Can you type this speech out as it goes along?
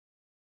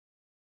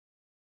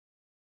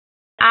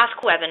Ask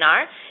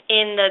Webinar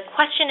in the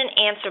question and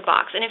answer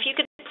box. And if you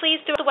could please,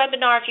 throughout the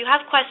webinar, if you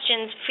have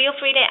questions, feel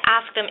free to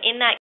ask them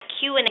in that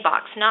Q&A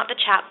box, not the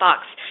chat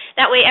box.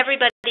 That way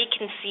everybody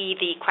can see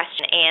the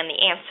question and the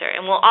answer.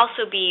 And we'll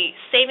also be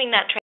saving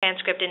that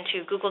transcript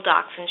into Google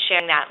Docs and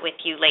sharing that with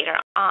you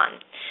later on.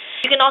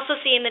 You can also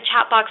see in the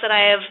chat box that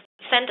I have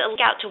sent a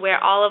link out to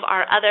where all of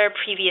our other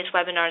previous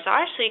webinars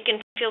are, so you can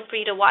feel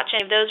free to watch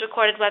any of those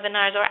recorded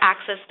webinars or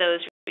access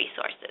those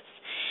resources.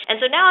 And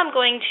so now I'm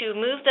going to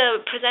move the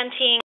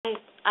presenting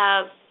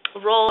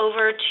role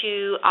over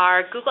to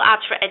our Google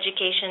Apps for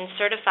Education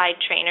certified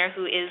trainer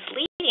who is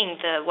leading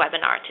the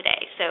webinar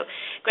today. So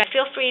Greg,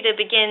 feel free to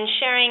begin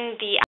sharing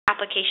the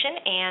application,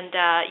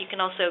 and you can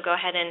also go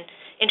ahead and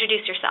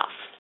introduce yourself.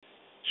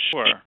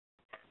 Sure.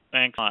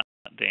 Thanks a lot,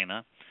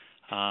 Dana.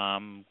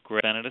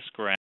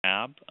 Benedis-Grab,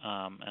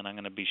 and I'm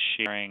going to be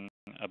sharing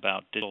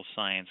about digital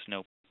science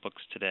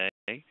notebooks today.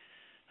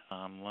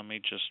 Let me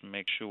just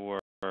make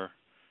sure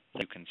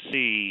you can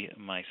see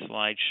my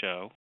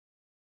slideshow.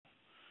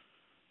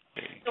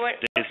 So we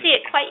don't see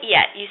it quite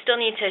yet. You still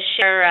need to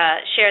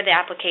share the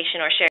application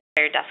or share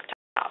your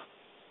desktop.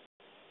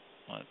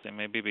 Let's see,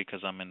 maybe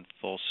because I'm in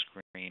full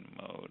screen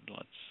mode.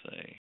 Let's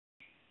see.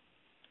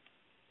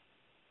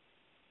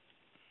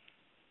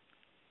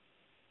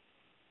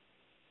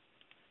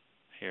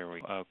 Here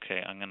we go.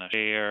 Okay, I'm going to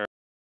share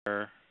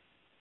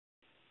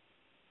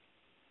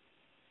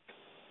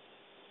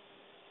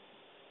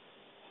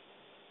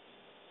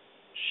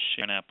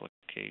an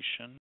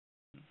application.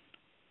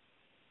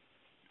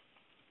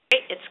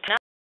 Great, it's coming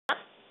up.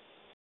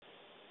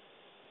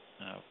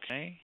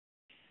 Okay.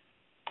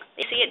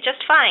 They see it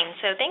just fine,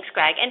 so thanks,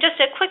 Greg. And just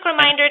a quick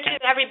reminder to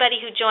everybody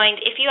who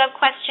joined, if you have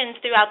questions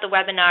throughout the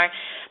webinar,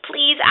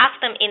 please ask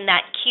them in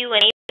that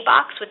Q&A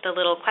box with the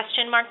little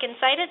question mark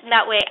inside it, and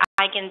that way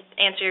I can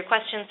answer your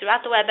questions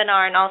throughout the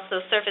webinar and also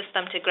surface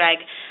them to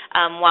Greg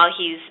while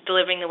he's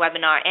delivering the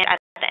webinar and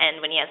at the end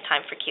when he has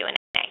time for Q&A.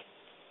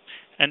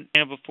 And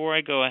before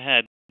I go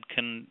ahead,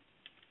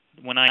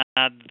 when I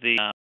add the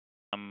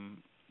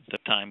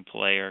time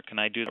player, can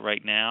I do that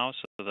right now,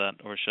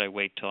 or should I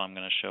wait till I'm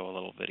going to show a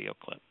little video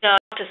clip? No, I'll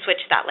have to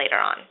switch that later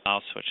on.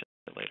 I'll switch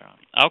it later on.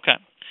 Okay.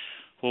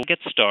 We'll get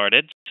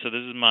started. So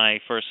this is my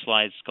first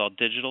slide. It's called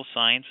Digital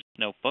Science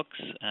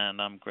Notebooks,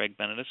 and I'm Greg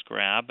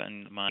Benedis-Grab,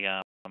 and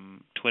my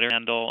Twitter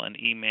handle and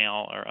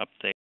email are up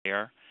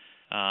there.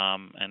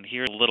 And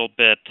here's a little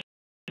bit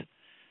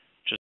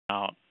just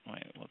about,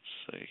 let's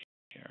see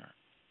here.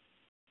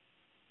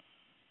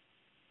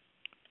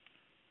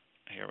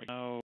 Here we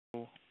go.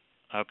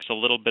 Okay, so a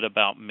little bit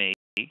about me.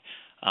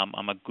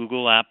 I'm a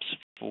Google Apps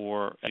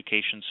for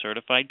Education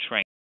certified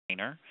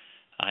trainer.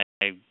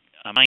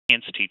 I'm a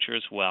science teacher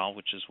as well,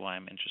 which is why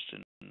I'm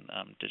interested in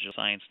digital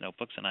science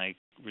notebooks, and I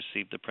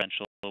received the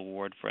Presidential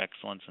Award for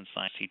Excellence in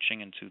Science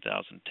Teaching in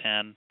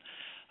 2010.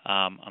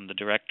 I'm the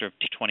director of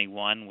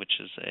Teach21, which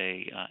is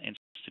a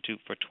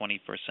Institute for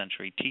 21st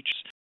Century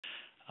Teachers,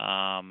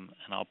 and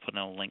I'll put in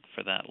a link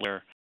for that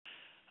later.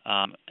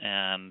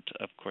 And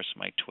of course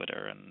my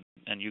Twitter,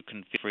 and you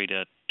can feel free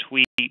to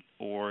tweet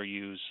or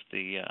use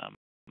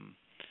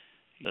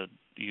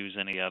use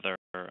any other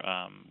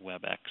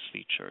WebEx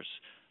features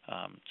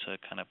to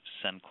kind of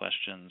send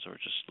questions or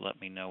just let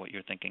me know what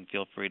you're thinking.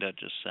 Feel free to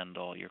just send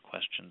all your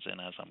questions in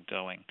as I'm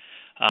going.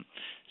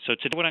 So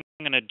today what I'm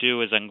going to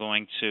do is I'm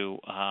going to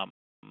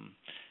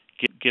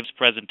give this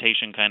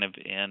presentation kind of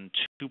in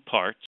two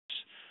parts.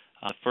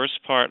 The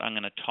first part, I'm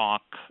going to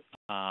talk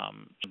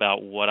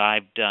about what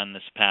I've done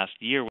this past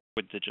year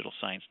with digital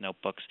science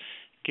notebooks,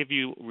 give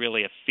you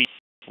really a feel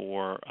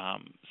for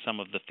some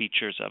of the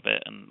features of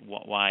it and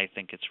why I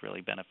think it's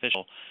really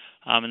beneficial.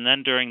 And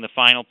then during the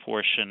final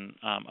portion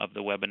of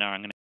the webinar,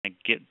 I'm going to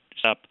get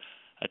up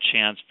a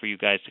chance for you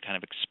guys to kind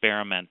of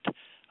experiment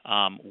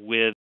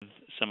with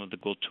some of the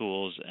Google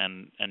tools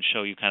and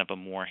show you kind of a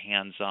more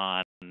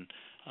hands-on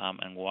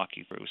and walk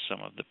you through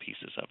some of the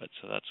pieces of it.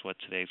 So that's what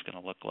today's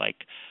going to look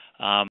like.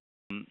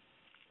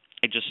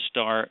 I just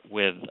start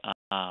with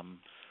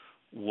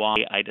why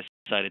I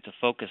decided to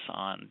focus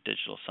on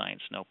digital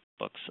science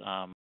notebooks.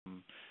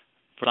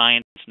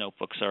 Science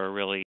notebooks are a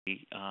really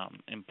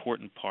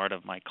important part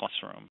of my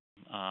classroom.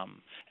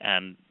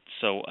 And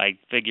so I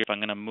figure if I'm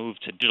going to move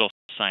to digital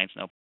science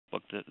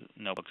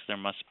notebooks,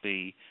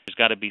 there's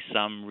got to be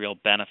some real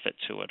benefit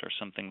to it or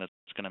something that's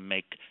going to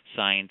make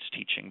science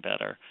teaching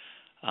better.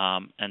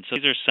 And so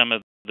these are some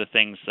of the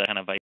things that kind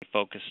of I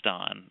focused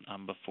on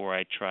before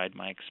I tried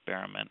my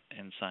experiment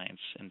in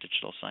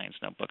digital science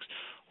notebooks.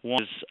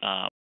 One is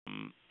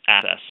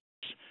access.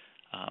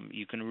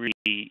 You can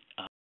really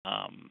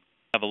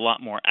have a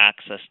lot more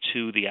access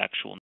to the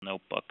actual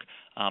notebook.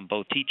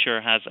 Both teacher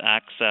has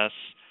access,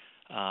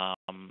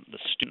 the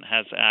student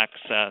has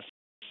access.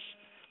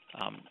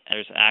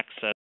 There's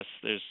access.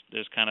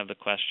 There's kind of the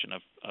question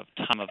of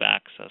time of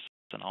access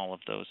and all of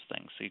those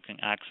things. So you can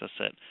access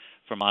it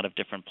from a lot of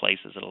different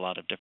places at a lot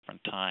of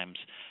different times.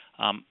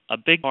 A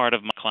big part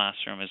of my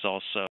classroom is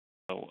also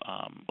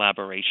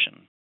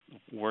collaboration,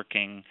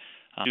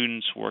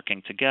 students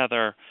working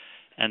together.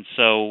 And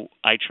so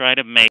I try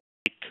to make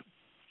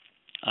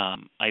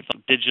I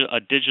thought a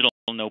digital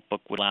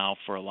notebook would allow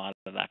for a lot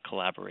of that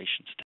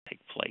collaboration to take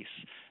place,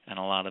 and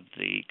a lot of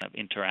the kind of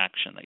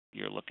interaction that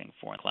you're looking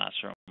for in the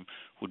classroom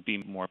would be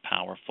more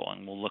powerful,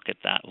 and we'll look at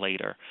that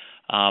later.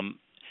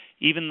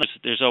 Even though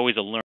there's always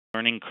a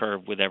learning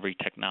curve with every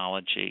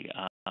technology,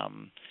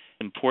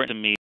 it's important to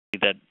me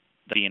that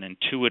be an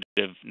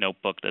intuitive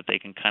notebook that they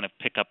can kind of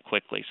pick up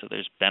quickly, so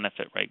there's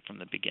benefit right from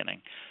the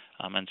beginning.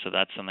 And so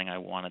that's something I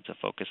wanted to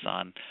focus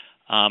on.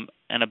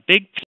 And a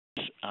big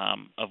piece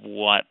of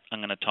what I'm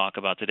going to talk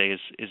about today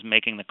is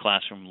making the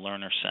classroom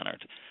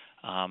learner-centered,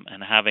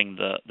 and having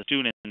the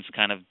students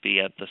kind of be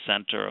at the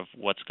center of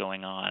what's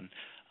going on.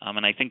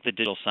 And I think the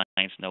digital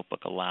science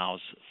notebook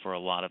allows for a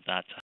lot of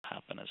that to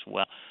happen as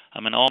well.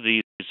 And all of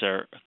these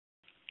are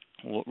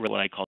what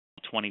I call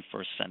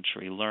 21st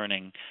century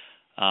learning.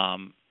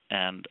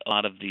 And a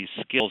lot of these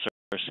skills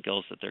are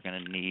skills that they're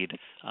going to need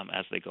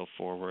as they go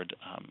forward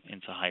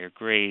into higher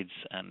grades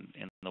and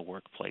in the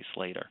workplace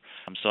later.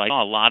 So I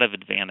saw a lot of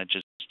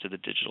advantages to the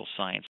digital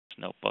science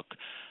notebook,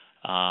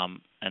 and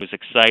I was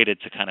excited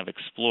to kind of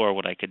explore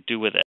what I could do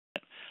with it.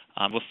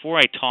 Before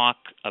I talk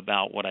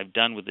about what I've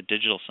done with the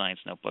digital science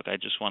notebook, I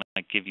just want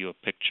to give you a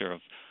picture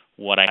of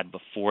what I had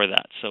before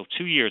that. So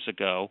 2 years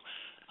ago,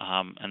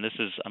 and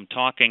I'm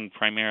talking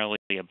primarily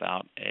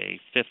about a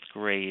 5th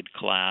grade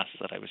class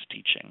that I was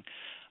teaching.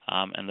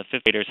 And the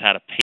 5th graders had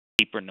a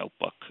paper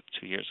notebook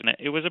 2 years ago. And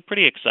it was a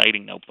pretty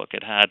exciting notebook.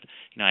 It had,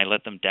 I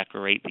let them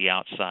decorate the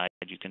outside,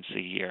 you can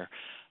see here.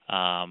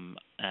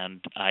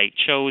 And I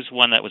chose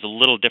one that was a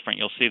little different.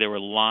 You'll see there were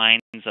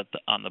lines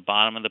on the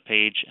bottom of the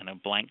page and a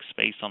blank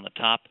space on the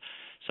top.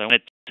 So I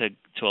wanted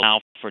to allow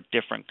for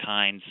different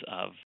kinds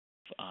of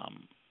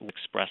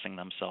expressing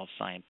themselves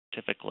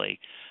scientifically.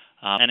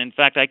 And in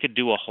fact,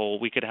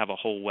 we could have a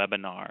whole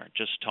webinar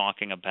just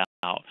talking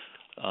about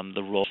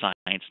the role of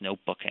science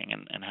notebooking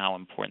and how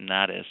important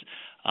that is.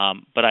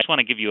 But I just want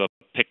to give you a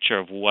picture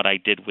of what I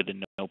did with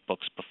the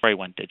notebooks before I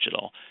went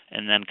digital,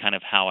 and then kind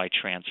of how I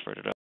transferred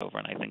it over.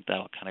 And I think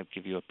that'll kind of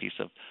give you a piece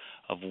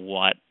of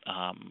what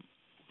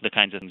the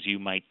kinds of things you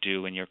might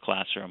do in your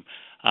classroom.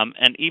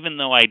 And even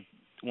though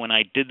when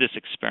I did this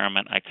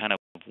experiment, I kind of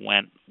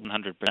went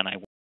 100%.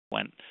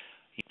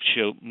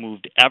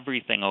 Moved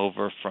everything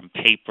over from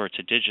paper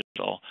to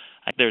digital.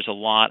 There's a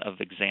lot of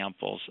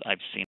examples I've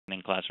seen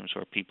in classrooms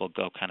where people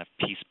go kind of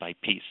piece by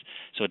piece.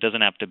 So it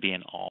doesn't have to be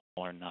an all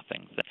or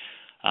nothing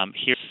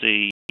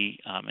thing.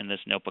 In this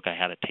notebook, I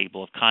had a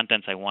table of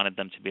contents. I wanted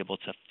them to be able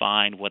to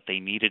find what they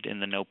needed in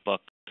the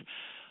notebook.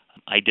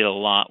 I did a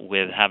lot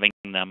with having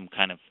them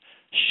kind of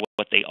show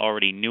what they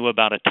already knew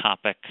about a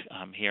topic.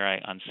 Here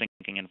on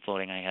Sinking and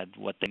Floating, I had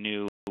what they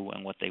knew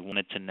and what they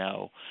wanted to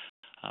know.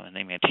 And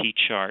they made a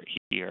T-chart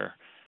here,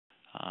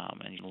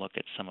 and you can look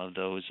at some of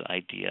those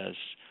ideas.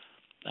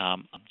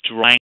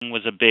 Drawing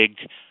was a big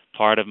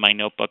part of my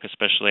notebook,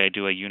 especially I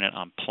do a unit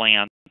on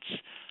plants,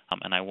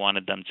 and I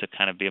wanted them to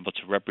kind of be able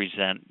to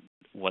represent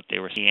what they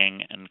were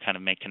seeing and kind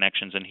of make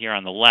connections. And here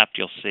on the left,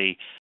 you'll see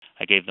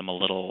I gave them a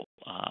little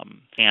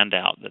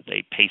handout that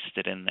they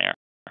pasted in there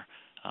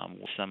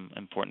with some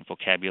important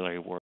vocabulary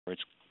words.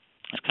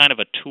 It's kind of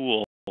a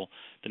tool.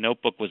 The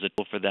notebook was a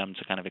tool for them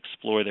to kind of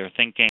explore their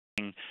thinking,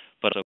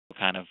 but also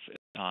kind of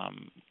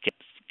get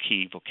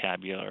key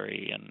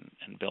vocabulary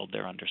and build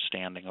their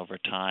understanding over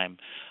time.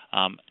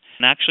 And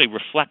actually,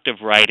 reflective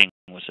writing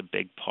was a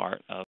big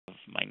part of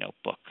my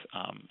notebook.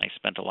 I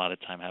spent a lot of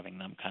time having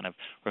them kind of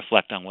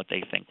reflect on what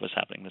they think was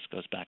happening. This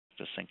goes back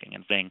to Sinking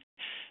and Floating,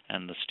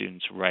 and the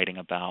students writing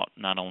about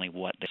not only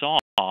what they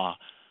saw,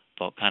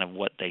 but kind of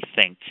what they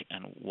think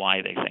and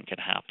why they think it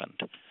happened.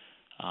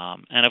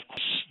 And of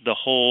course, the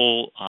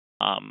whole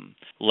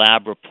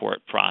lab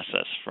report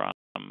process from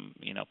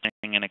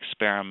planning an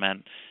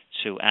experiment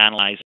to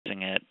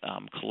analyzing it,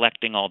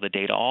 collecting all the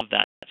data, all of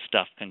that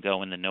stuff can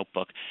go in the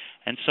notebook.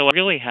 And so I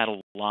really had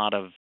a lot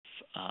of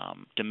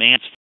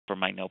demands for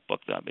my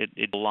notebook.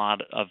 It a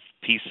lot of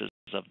pieces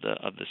of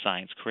the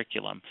science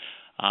curriculum,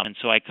 and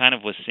so I kind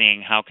of was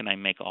seeing how can I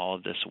make all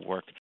of this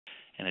work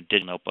in a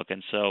digital notebook.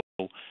 And so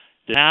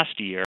this past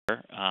year,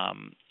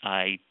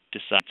 I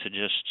decided to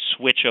just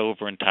switch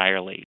over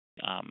entirely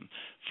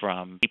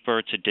from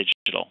paper to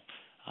digital.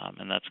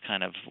 And that's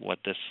kind of what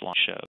this slide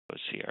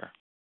shows here.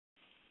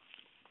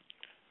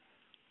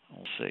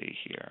 We'll see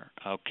here.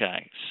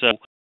 Okay, so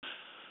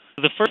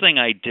the first thing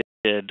I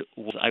did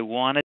was I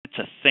wanted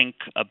to think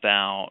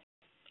about,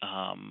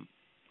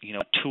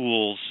 what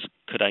tools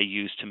could I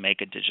use to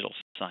make a digital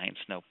science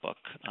notebook.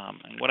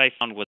 And what I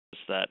found was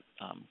that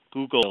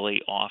Google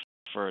really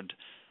offered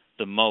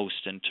the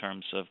most in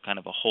terms of kind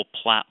of a whole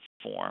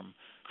platform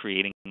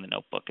creating the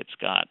notebook. It's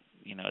got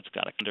a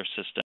calendar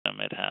system.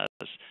 It has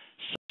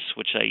Sites,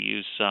 which I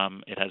use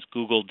some. It has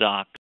Google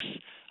Docs,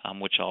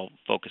 which I'll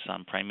focus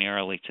on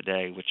primarily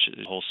today, which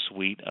is a whole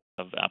suite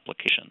of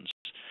applications.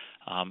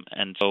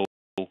 And so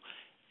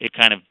it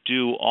kind of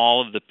do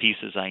all of the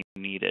pieces I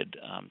needed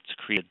to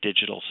create a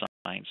digital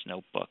science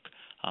notebook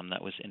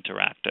that was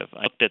interactive.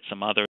 I looked at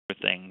some other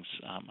things.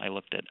 I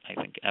looked at, I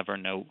think,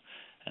 Evernote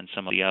and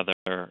some of the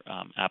other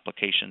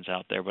applications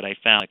out there, but I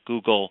found that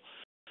Google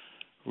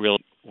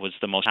really was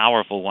the most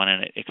powerful one,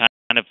 and it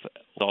kind of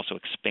was also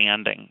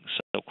expanding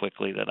so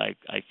quickly that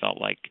I felt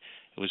like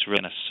it was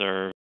really going to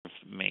serve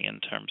me in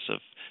terms of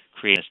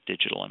creating this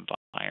digital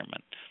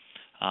environment.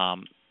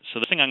 So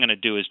the thing I'm going to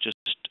do is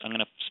I'm going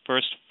to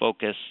first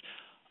focus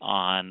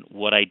on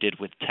what I did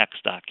with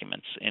text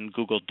documents. In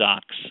Google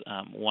Docs,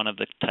 one of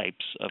the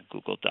types of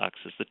Google Docs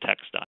is the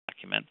text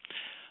document.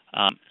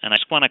 And I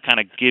just want to kind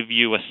of give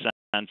you a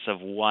sense of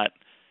what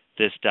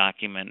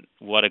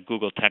a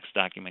Google text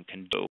document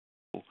can do,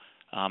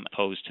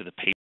 opposed to the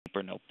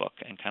paper notebook,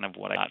 and kind of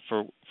what I got.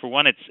 For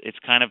one, it's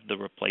kind of the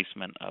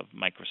replacement of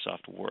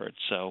Microsoft Word.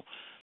 So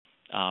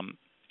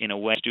in a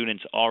way,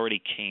 students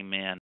already came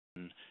in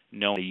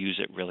knowing to use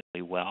it really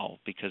well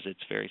because it's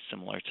very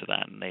similar to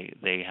that, and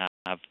they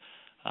have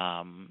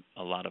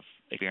a lot of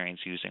experience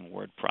using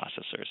word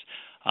processors.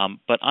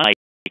 But unlike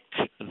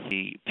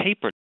the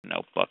paper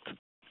notebook,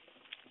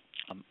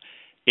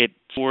 it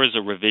stores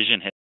a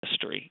revision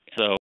history.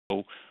 So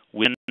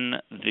within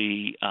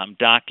the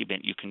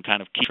document, you can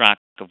kind of keep track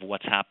of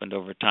what's happened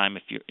over time.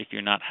 If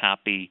you're not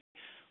happy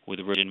with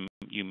the revision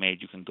you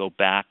made, you can go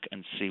back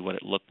and see what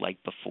it looked like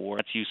before.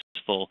 That's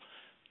useful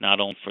not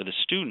only for the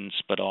students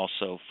but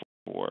also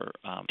for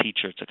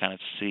teachers to kind of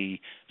see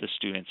the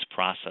students'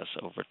 process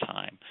over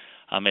time.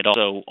 It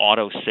also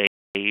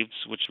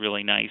auto-saves, which is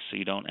really nice, so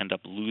you don't end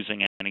up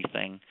losing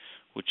anything,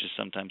 which is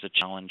sometimes a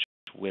challenge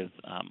with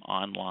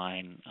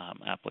online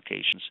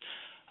applications.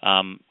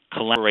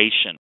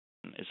 Collaboration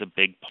is a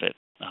big part,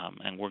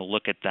 and we're going to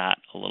look at that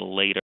a little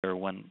later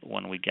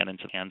when we get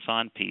into the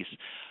hands-on piece.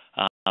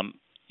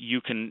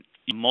 You can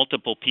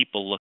multiple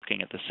people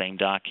looking at the same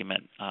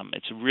document.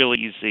 It's really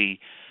easy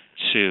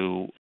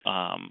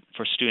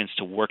for students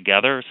to work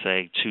together,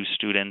 say two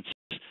students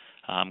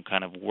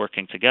kind of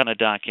working together on a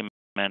document,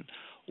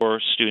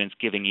 or students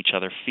giving each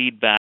other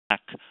feedback,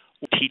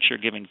 or teacher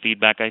giving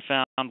feedback. I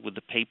found with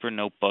the paper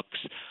notebooks,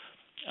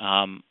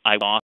 I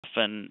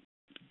often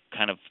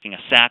kind of bring a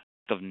stack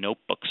of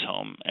notebooks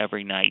home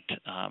every night,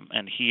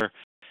 and here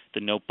the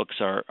notebooks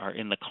are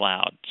in the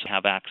cloud, so I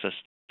have access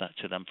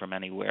to them from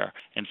anywhere.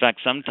 In fact,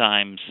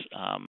 sometimes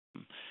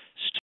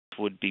students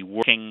would be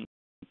working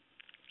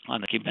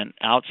on the document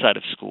outside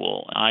of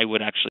school. I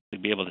would actually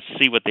be able to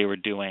see what they were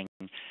doing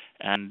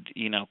and,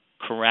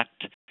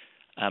 correct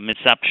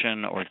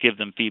misception or give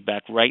them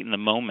feedback right in the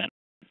moment.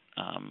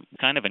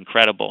 Kind of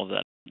incredible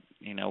that,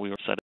 we were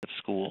outside of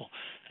school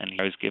and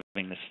I was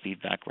giving this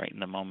feedback right in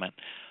the moment.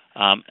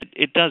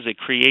 It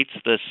creates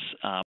this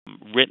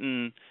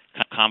written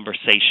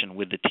conversation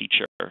with the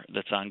teacher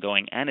that's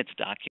ongoing, and it's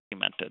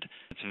documented.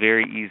 It's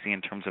very easy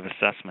in terms of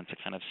assessment to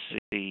kind of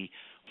see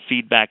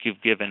feedback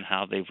you've given,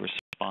 how they've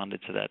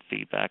responded to that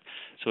feedback.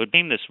 So it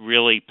became this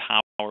really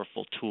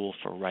powerful tool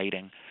for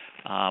writing.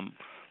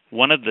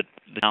 One of the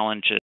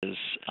challenges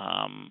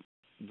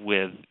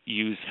with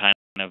use kind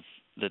of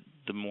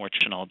the more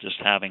traditional, just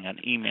having an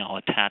email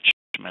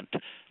attachment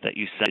that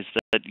you send, is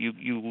that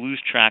you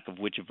lose track of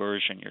which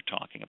version you're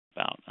talking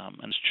about.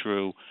 And it's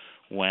true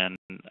when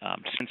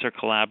students are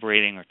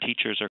collaborating or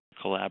teachers are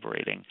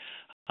collaborating.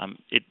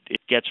 It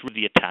gets rid of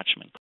the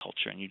attachment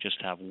culture, and you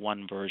just have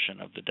one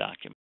version of the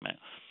document.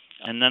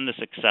 And then this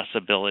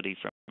accessibility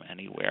from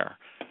anywhere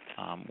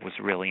was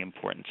really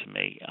important to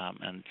me.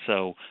 And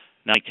so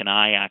not only can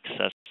I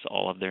access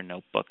all of their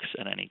notebooks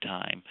at any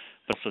time,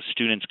 but also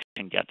students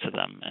can get to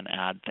them and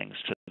add things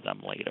to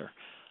them later.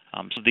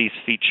 So these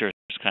features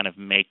kind of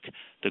make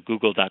the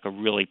Google Doc a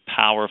really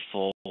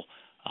powerful,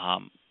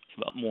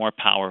 more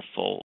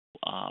powerful,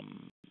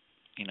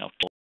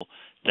 tool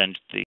than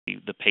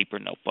the paper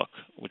notebook,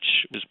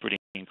 which was pretty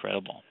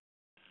incredible.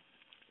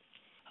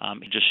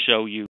 Just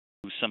show you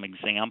some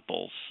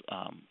examples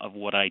of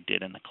what I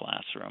did in the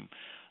classroom.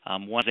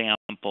 One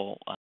example,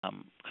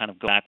 kind of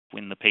go back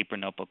in the paper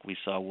notebook, we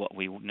saw what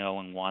we know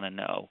and want to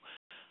know.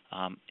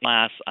 In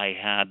class, I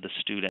had the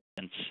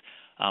students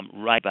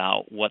write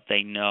about what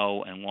they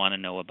know and want to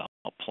know about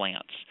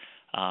plants.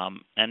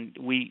 And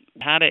we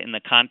had it in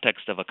the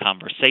context of a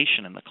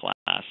conversation in the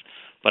class,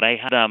 but I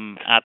had them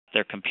at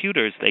their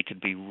computers. They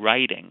could be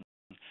writing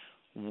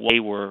what they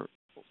were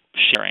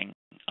sharing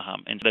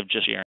instead of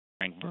just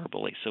sharing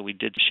verbally. So we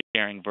did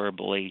sharing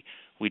verbally.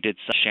 We did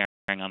some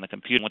sharing on the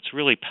computer. What's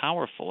really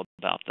powerful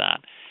about that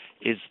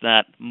is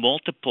that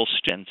multiple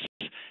students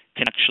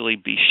can actually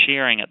be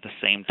sharing at the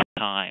same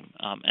time,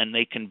 and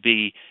they can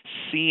be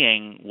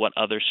seeing what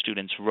other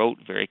students wrote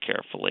very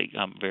carefully,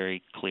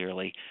 very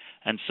clearly.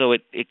 And so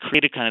it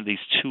created kind of these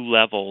two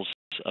levels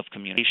of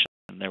communication.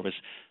 There was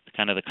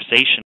kind of the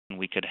conversation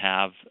we could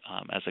have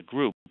as a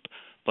group,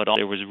 but also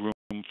there was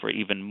room for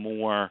even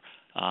more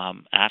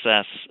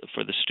access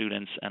for the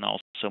students and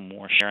also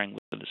more sharing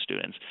with the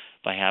students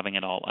by having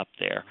it all up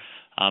there.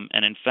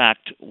 And in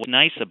fact, what's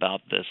nice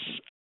about this,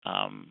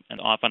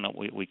 and often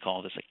we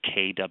call this a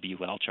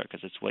KWL chart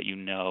because it's what you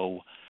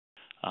know,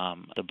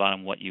 at the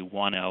bottom what you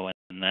want to know,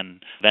 and then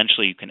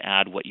eventually you can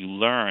add what you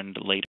learned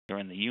later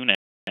in the unit.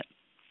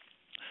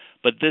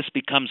 But this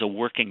becomes a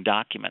working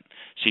document,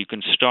 so you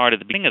can start at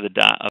the beginning of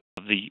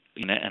the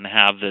unit and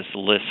have this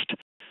list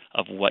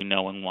of what you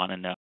know and want to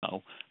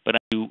know. But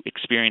as you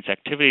experience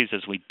activities,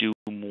 as we do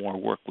more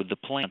work with the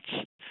plants,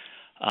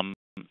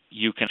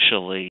 you can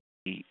actually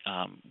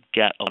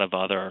get a lot of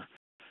other.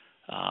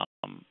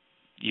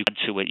 You can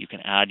to it. You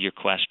can add your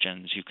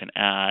questions. You can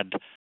add,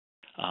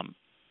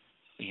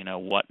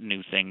 what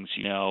new things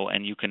you know,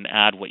 and you can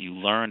add what you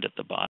learned at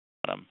the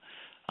bottom.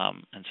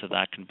 And so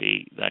that can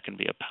be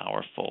a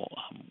powerful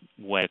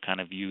way to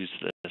kind of use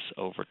this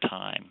over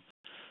time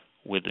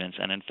with it.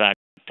 And in fact,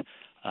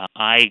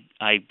 I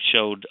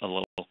showed a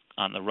little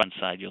on the run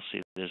side. You'll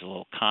see there's a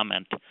little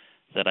comment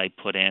that I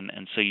put in,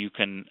 and so you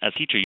can, as a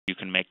teacher, you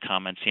can make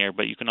comments here,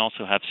 but you can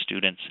also have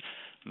students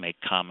make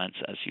comments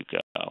as you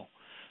go.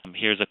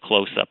 Here's a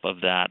close-up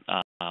of that.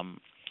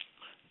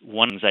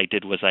 One of the things I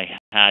did was I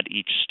had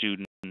each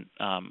student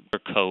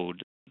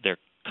code their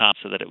comments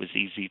so that it was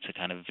easy to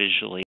kind of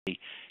visually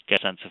get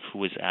a sense of who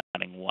was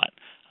adding what.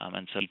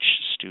 And so each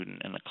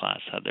student in the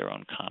class had their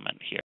own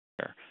comment here.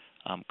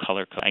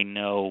 Color code. I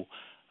know,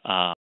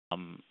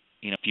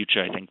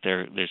 future. I think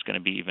there's going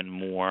to be even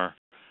more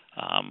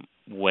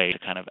way to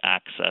kind of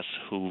access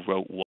who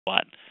wrote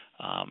what.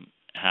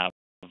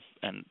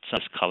 And some of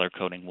this color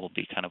coding will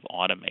be kind of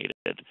automated.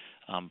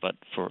 But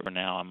for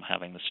now, I'm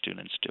having the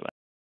students do it.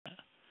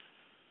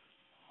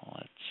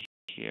 Let's see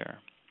here.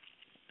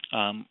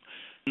 A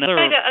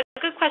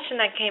good question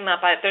that came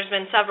up. There's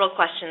been several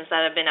questions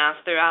that have been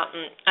asked throughout,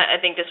 and I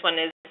think this one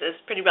is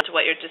pretty relevant to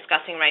what you're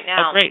discussing right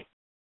now. Oh, great.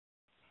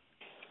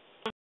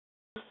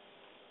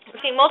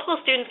 Okay, multiple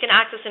students can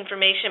access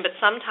information, but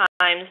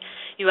sometimes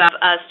you have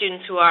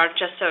students who are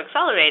just so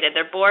accelerated.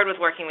 They're bored with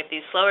working with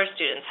these slower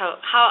students.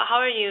 How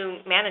are you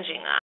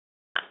managing that?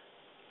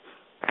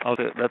 Oh,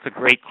 that's a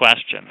great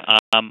question.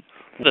 One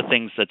of the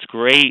things that's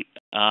great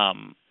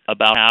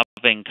about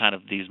having kind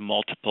of these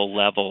multiple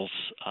levels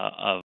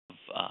of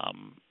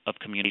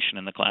communication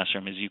in the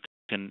classroom is you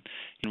can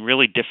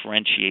really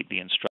differentiate the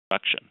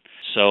instruction.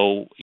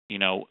 So,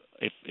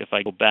 if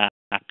I go back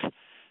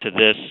to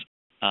this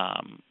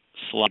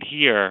slide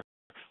here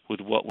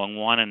with what one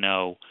want to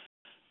know,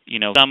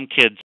 some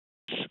kids,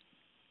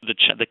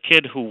 the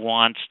kid who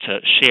wants to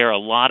share a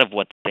lot of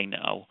what they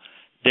know,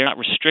 they're not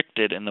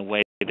restricted in the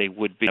way they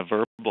would be in a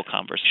verbal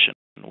conversation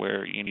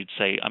where you'd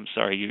say, I'm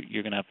sorry,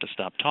 you're going to have to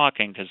stop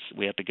talking because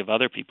we have to give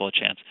other people a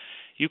chance.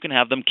 You can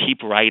have them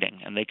keep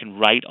writing, and they can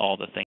write all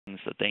the things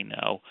that they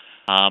know,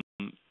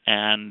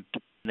 and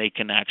they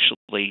can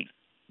actually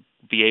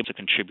be able to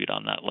contribute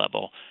on that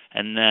level.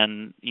 And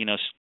then,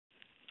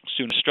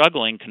 students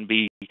struggling can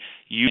be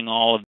using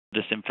all of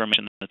this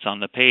information that's on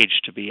the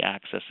page to be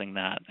accessing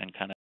that and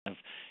kind of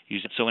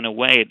use it. So in a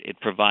way, it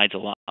provides a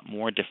lot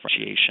more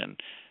differentiation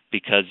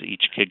because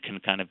each kid can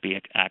kind of be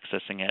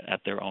accessing it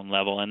at their own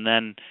level. And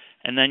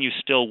then you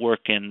still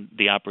work in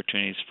the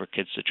opportunities for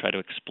kids to try to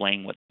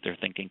explain what they're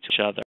thinking to each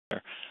other.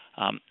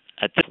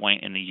 At this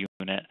point in the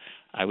unit,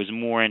 I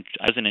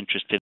wasn't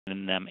interested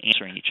in them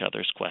answering each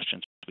other's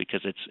questions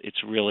because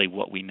it's really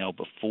what we know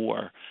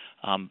before.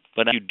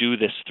 But as you do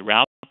this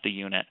throughout the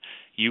unit,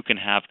 you can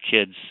have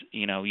kids,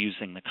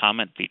 using the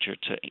comment feature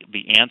to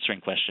be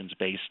answering questions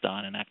based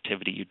on an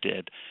activity you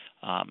did.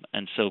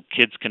 And so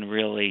kids can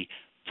really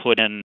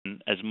put in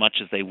as much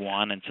as they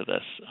want into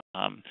this.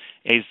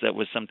 A's that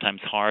was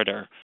sometimes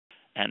harder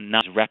and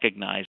not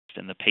recognized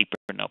in the paper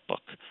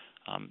notebook.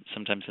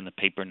 Sometimes in the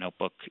paper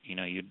notebook,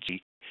 you'd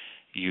see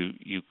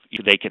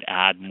they could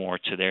add more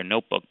to their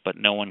notebook, but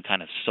no one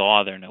kind of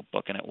saw their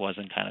notebook, and it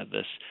wasn't kind of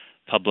this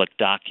public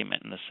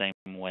document in the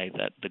same way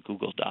that the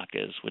Google Doc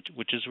is,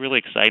 which is really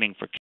exciting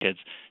for kids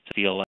to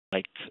feel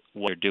like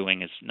what they're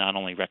doing is not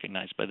only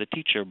recognized by the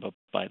teacher, but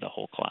by the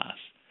whole class.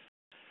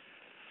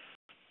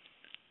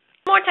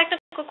 More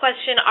technical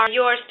question, are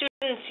your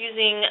students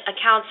using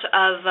accounts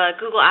of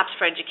Google Apps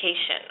for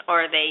Education,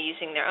 or are they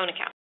using their own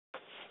account?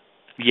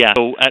 Yeah,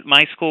 so at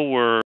my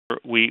school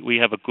we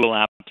have a Google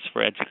Apps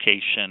for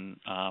Education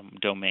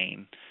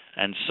domain,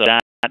 and so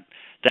that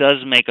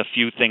does make a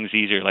few things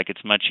easier. Like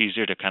it's much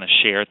easier to kind of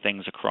share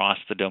things across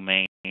the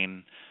domain,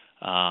 and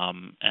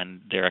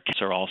their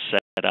accounts are all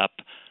set up.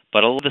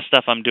 But a lot of the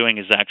stuff I'm doing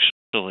is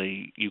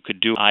actually you could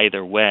do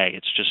either way.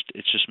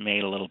 It's just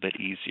made a little bit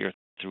easier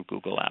through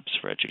Google Apps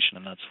for Education,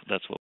 and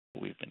that's what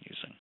we've been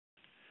using.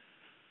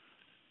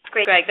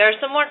 Great, Greg. There are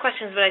some more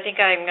questions, but I think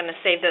I'm going to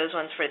save those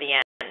ones for the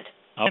end.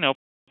 Oh, no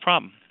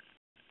problem.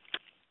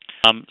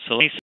 So let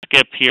me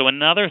skip here.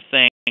 Another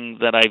thing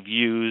that I've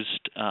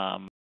used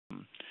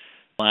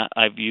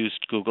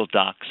Google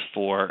Docs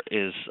for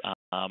is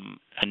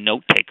a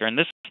note taker, and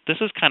this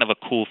is kind of a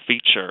cool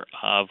feature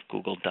of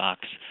Google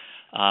Docs.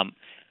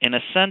 In a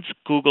sense,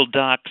 Google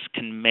Docs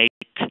can make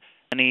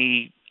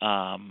any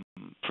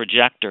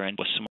projector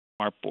into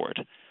a smartboard.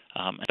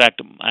 In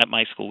fact, at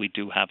my school we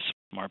do have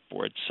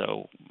smartboards,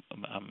 so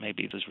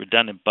maybe this is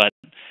redundant, but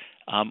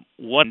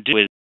what I do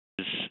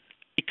is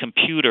a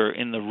computer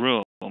in the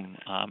room,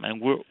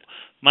 and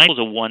my school is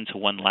a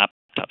one-to-one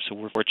laptop, so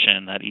we're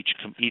fortunate that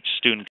each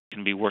student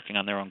can be working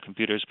on their own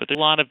computers, but there's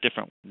a lot of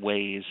different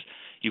ways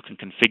you can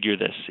configure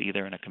this,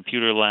 either in a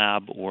computer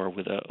lab or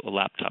with a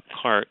laptop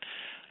cart.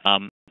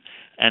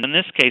 And in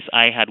this case,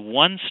 I had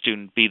one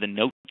student be the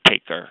note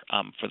taker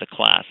for the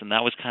class, and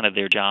that was kind of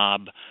their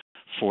job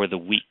for the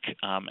week.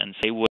 And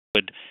so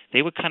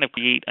they would kind of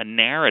create a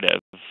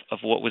narrative of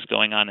what was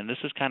going on, and this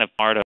is kind of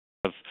part of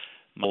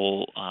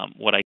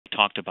what I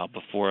talked about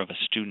before of a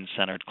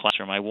student-centered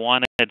classroom. I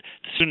wanted the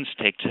students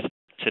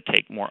to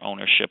take more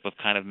ownership of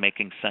kind of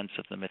making sense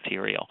of the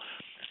material.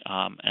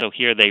 And so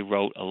here they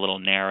wrote a little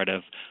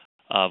narrative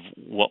of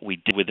what we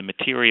did with the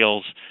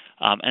materials,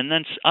 and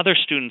then other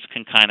students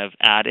can kind of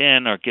add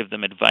in or give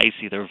them advice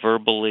either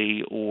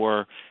verbally,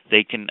 or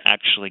they can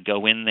actually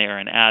go in there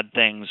and add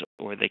things,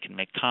 or they can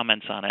make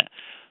comments on it.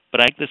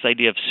 But I like this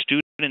idea of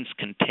students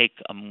can take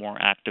a more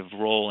active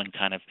role in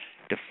kind of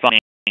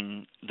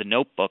defining the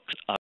notebooks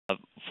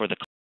for the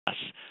class.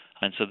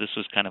 And so this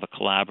was kind of a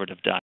collaborative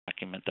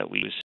document that we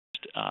used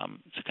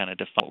to kind of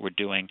define what we're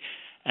doing.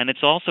 And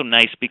it's also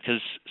nice because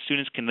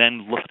students can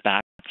then look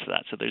back to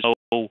that. So there's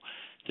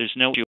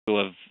no issue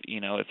of,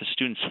 if a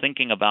student's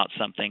thinking about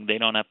something, they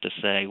don't have to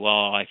say,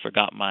 well, I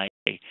forgot my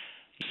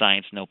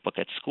science notebook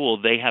at school.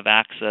 They have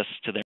access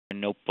to their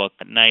notebook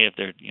at night if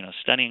they're,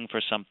 studying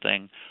for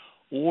something,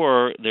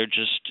 or they're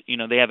just,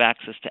 they have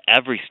access to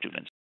every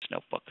student's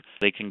notebook.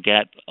 They can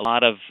get a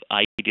lot of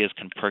ideas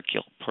can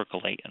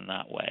percolate in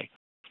that way.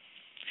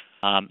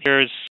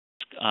 Here's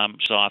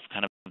off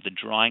kind of the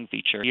drawing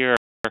feature here.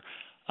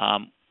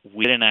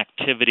 We did an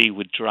activity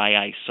with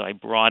dry ice, so I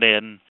brought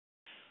in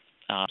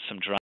some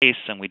dry ice,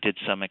 and we did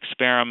some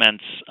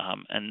experiments,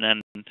 and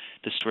then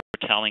the students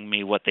were telling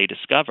me what they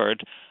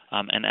discovered.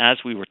 And as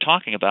we were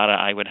talking about it,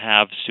 I would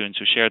have students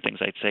who shared things.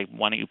 I'd say,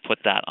 "Why don't you put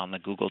that on the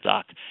Google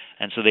Doc?"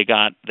 And so they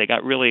got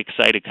really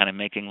excited, kind of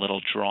making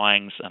little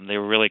drawings. They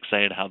were really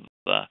excited how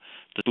the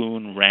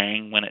spoon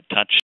rang when it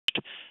touched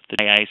the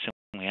dry ice,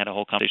 and we had a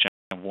whole conversation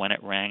of when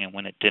it rang and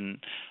when it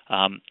didn't.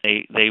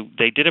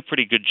 They did a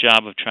pretty good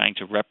job of trying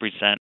to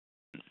represent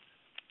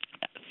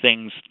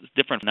things,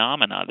 different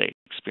phenomena they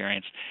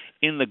experienced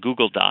in the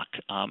Google Doc.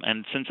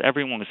 And since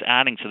everyone was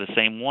adding to the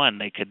same one,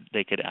 they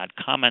could add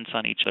comments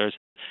on each other's.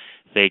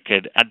 They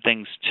could add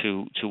things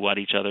to what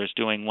each other is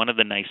doing. One of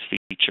the nice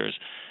features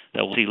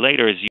that we'll see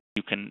later is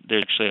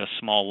there's actually a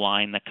small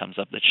line that comes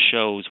up that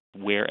shows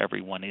where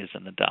everyone is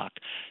in the doc.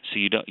 So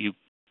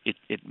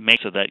it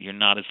makes so that you're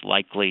not as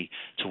likely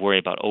to worry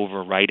about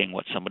overwriting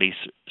what somebody's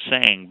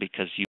saying,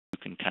 because you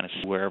can kind of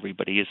see where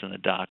everybody is in the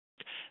doc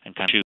and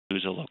kind of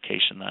choose a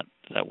location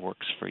that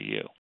works for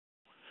you.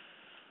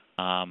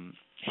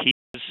 Here's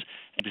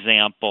an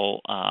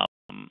example.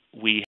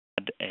 We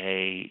had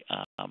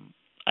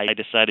I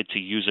decided to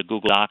use a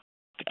Google Doc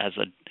as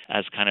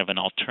kind of an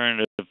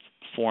alternative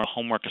form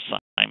homework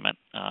assignment.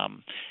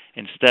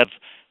 Instead of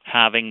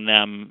having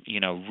them,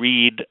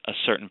 read a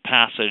certain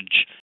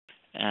passage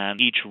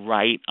and each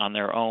write on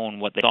their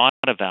own what they thought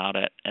about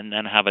it, and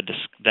then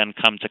then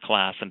come to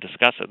class and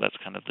discuss it. That's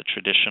kind of the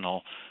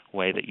traditional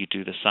way that you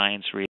do the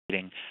science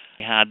reading.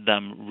 I had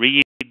them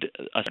read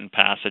a certain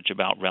passage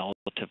about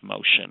relative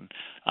motion,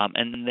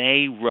 and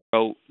they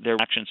wrote their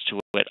reactions to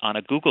it on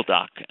a Google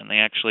Doc, and they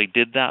actually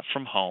did that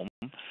from home,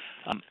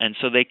 and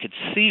so they could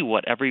see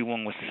what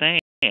everyone was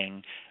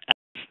saying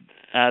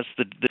as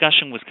the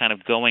discussion was kind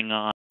of going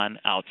on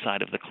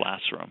outside of the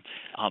classroom.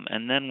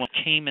 And then when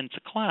it came into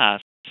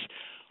class,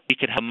 we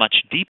could have a much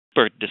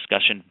deeper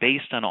discussion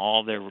based on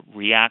all their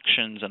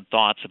reactions and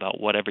thoughts about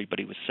what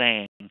everybody was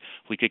saying.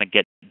 We could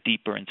get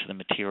deeper into the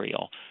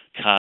material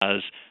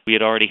because we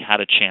had already had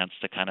a chance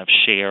to kind of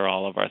share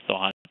all of our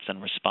thoughts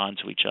and respond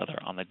to each other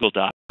on the Google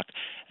Doc,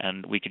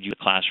 and we could use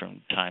the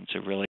classroom time to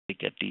really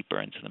get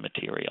deeper into the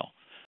material.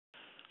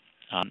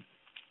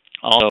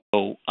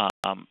 Also,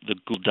 the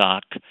Google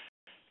Doc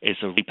is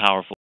a really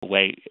powerful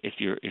way if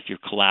you're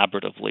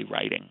collaboratively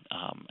writing.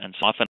 And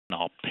so often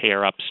I'll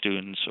pair up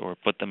students or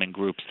put them in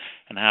groups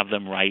and have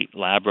them write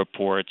lab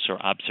reports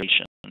or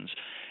observations.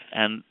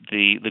 And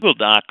the Google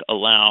Doc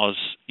allows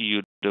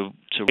you to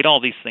write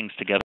all these things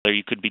together.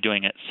 You could be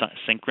doing it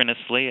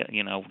synchronously,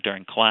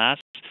 during class,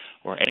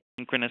 or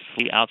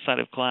asynchronously outside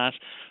of class.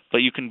 But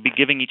you can be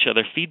giving each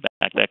other feedback.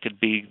 That could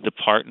be the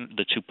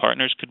two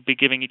partners could be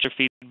giving each other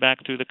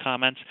feedback through the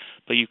comments,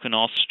 but you can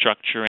also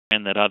structure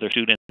in that other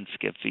students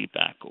give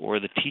feedback or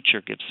the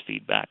teacher gives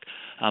feedback.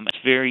 It's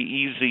very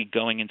easy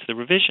going into the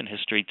revision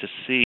history to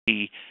see,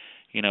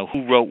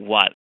 who wrote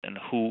what and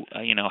who,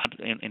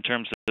 in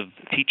terms of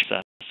teacher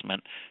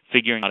assessment,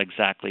 figuring out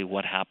exactly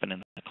what happened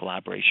in the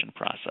collaboration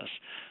process.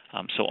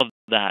 So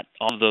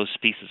all of those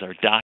pieces are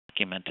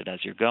documented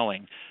as you're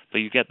going, but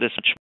you get this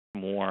much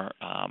more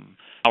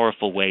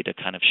powerful way to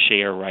kind of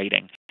share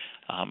writing,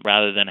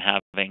 rather than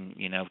having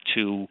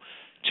two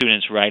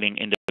students writing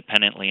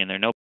independently in their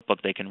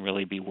notebook. They can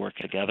really be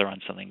working together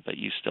on something, but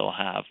you still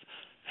have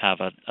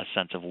a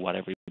sense of what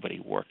everybody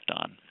worked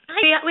on.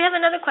 We have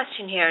another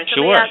question here.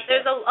 Sure.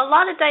 There's a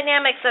lot of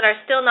dynamics that are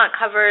still not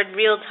covered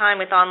real time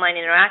with online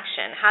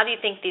interaction. How do you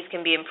think these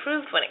can be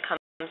improved when it comes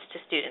to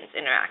students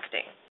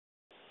interacting?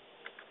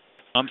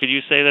 Could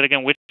you say that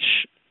again?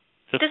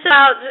 This is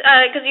about,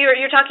 because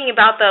you're talking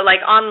about the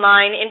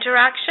online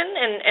interaction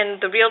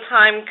and the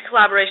real-time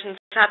collaboration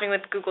happening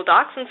with Google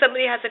Docs, and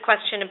somebody has a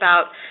question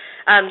about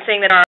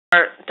saying that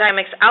our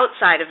dynamics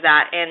outside of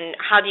that, and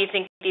how do you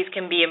think these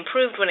can be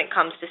improved when it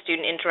comes to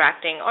student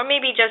interacting, or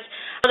maybe just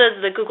how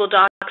does the Google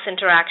Docs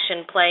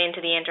interaction play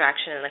into the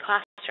interaction in the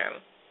classroom?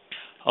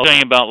 I was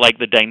talking about like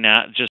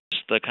just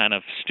the kind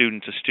of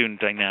student-to-student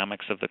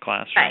dynamics of the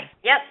classroom. Right.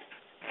 Yep.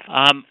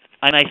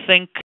 And I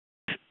think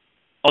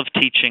all of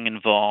teaching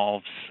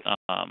involves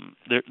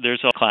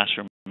there's all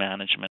classroom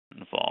management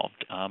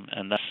involved,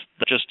 and that's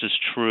just as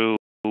true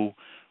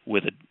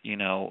with a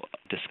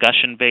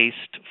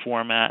discussion-based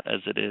format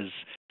as it is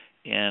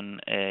in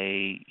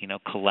a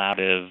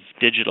collaborative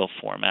digital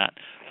format.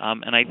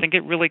 And I think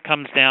it really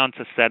comes down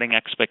to setting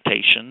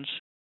expectations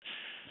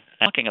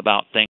and talking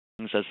about things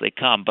as they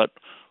come. But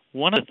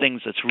one of the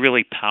things that's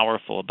really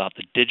powerful about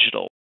the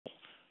digital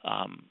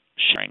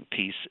sharing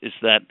piece is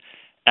that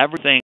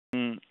everything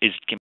is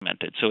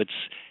documented. So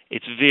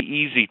it's very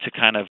easy to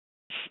kind of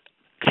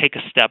take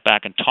a step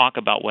back and talk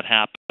about what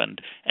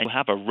happened, and you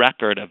have a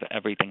record of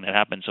everything that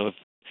happened. So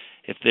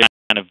if there's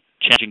kind of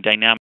changing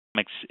dynamics,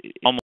 it's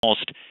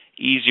almost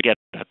easier to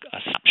get a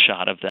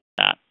snapshot of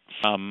that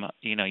from,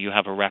 you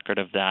have a record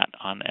of that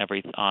on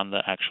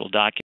the actual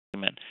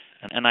document.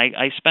 And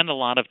I spend a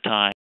lot of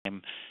time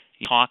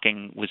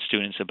talking with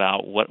students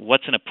about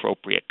what's an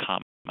appropriate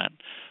comment,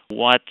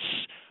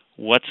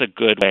 what's a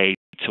good way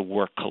to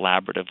work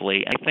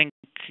collaboratively. I think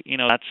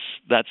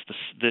that's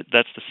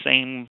the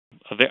same.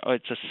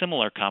 It's a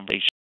similar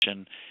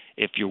conversation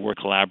if you work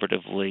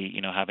collaboratively,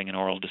 having an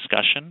oral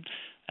discussion,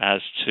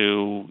 as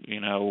to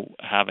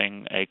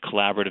having a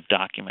collaborative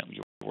document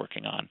you're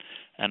working on,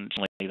 and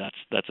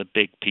that's a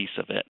big piece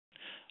of it.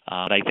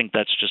 But I think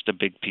that's just a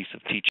big piece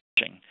of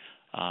teaching,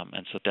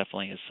 and so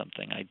definitely is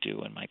something I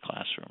do in my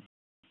classroom.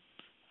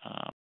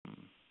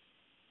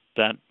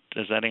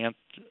 Does that answer?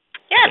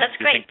 Yeah, that's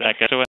great. Do you think that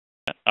gets to it?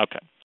 Okay,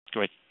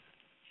 great.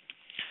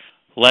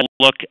 Let's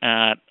look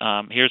at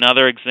here's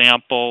another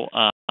example.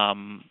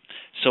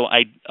 So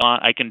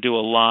I can do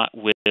a lot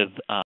with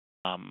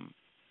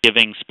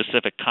giving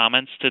specific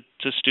comments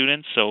to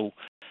students. So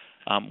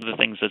one of the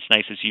things that's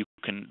nice is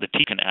the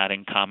teacher can add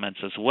in comments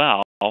as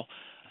well.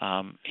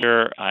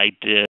 Here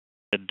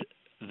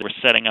we're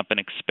setting up an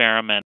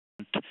experiment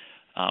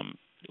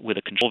with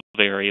a control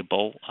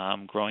variable,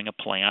 growing a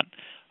plant,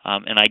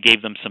 and I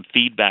gave them some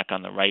feedback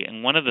on the right.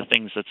 And one of the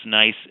things that's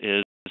nice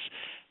is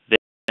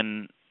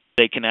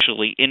they can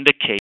actually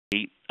indicate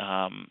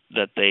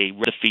that they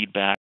read the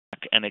feedback,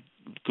 and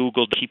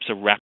Google keeps a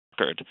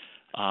record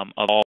of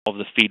all of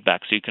the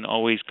feedback. So you can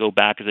always go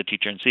back as a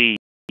teacher and see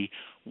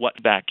what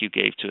feedback you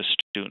gave to a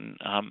student.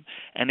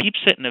 And it keeps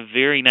it in a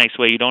very nice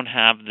way. You don't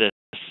have this.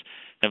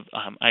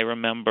 I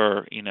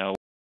remember,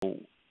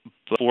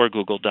 before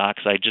Google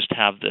Docs, I just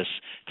have this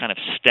kind of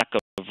stack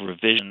of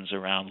revisions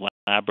around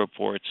lab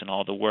reports and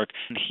all the work.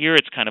 And here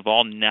it's kind of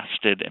all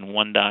nested in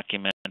one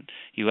document.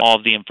 You have all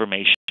of the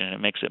information, and it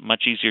makes it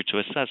much easier to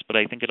assess. But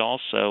I think it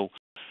also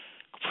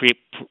creates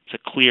a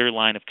clear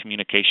line of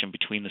communication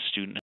between the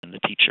student and the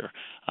teacher.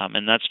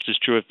 And that's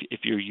just true if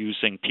you're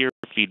using peer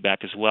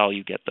feedback as well.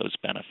 You get those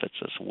benefits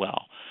as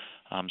well.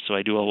 So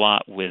I do a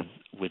lot with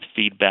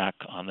feedback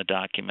on the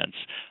documents,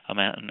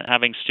 and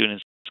having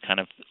students kind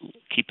of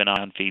keep an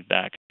eye on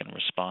feedback and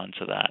respond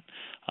to that.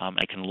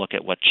 I can look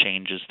at what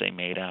changes they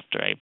made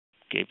after I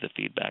gave the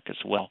feedback as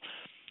well.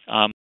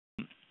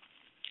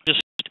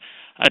 Just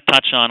I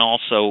touch on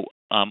also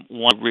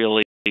one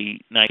really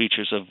nice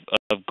features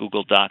of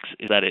Google Docs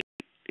is that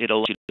it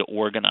allows you to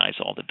organize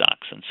all the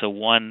docs. And so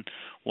one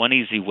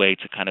easy way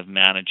to kind of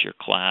manage your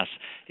class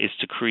is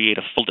to create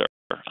a folder.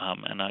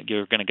 And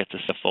you're going to get to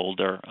see a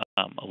folder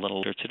a little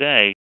later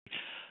today.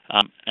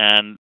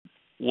 And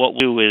what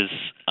we'll do is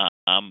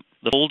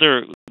the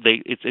folder,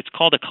 it's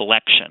called a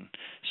collection.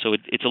 So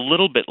it's a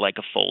little bit like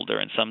a folder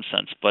in some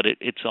sense, but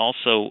it's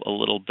also a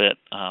little bit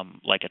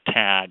like a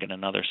tag in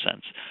another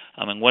sense.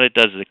 And what it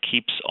does is it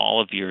keeps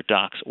all of your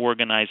docs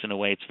organized in a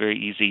way it's very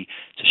easy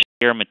to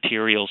share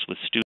materials with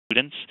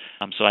students.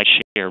 So I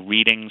share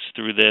readings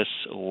through this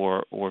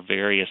or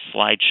various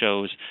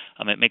slideshows.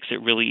 It makes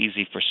it really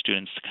easy for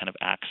students to kind of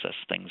access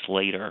things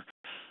later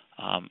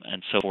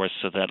and so forth,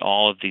 so that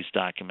all of these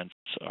documents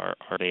are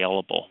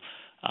available.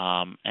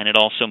 And it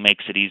also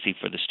makes it easy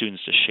for the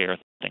students to share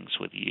things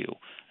with you.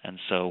 And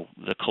so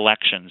the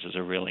collections is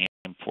a really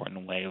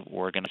important way of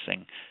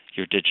organizing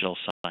your digital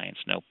science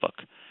notebook.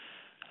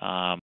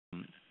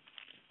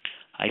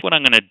 What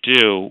I'm going to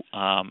do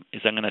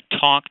is I'm going to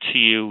talk to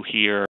you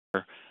here.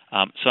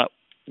 So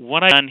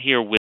what I've done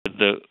here with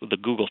the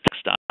Google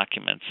Text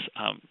documents,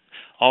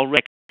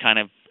 already kind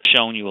of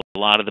shown you a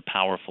lot of the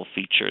powerful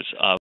features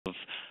of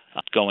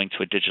going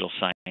to a digital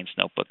science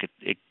notebook.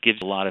 It gives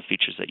a lot of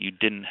features that you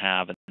didn't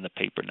have in the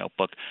paper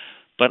notebook.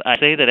 But I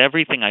say that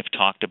everything I've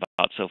talked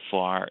about so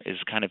far is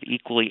kind of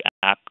equally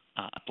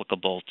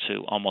applicable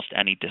to almost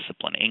any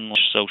discipline,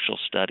 English, social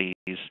studies.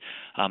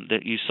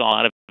 That you saw a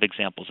lot of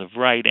examples of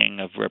writing,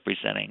 of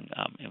representing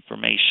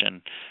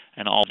information,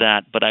 and all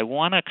that. But I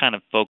want to kind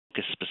of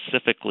focus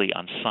specifically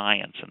on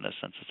science in this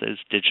sense. It is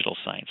digital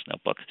science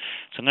notebooks.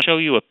 So I'm going to show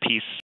you a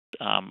piece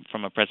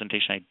from a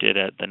presentation I did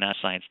at the National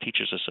Science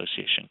Teachers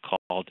Association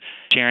called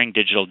Sharing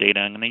Digital Data.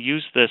 I'm going to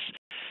use this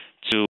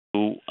to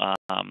show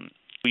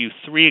you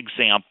 3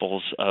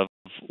 examples of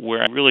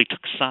where I really took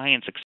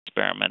science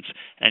experiments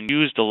and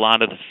used a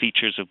lot of the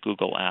features of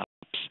Google Apps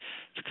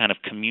to kind of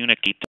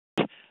communicate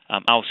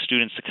how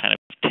students to kind of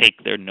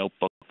take their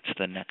notebook to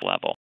the next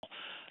level.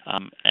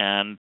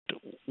 And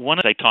one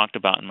that I talked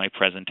about in my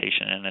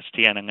presentation at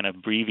NST, and I'm going to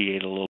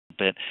abbreviate a little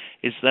bit,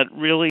 is that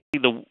really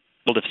the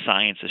world of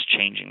science is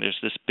changing. There's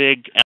this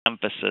big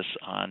emphasis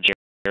on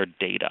shared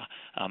data,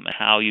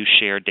 how you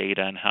share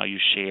data and how you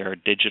share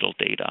digital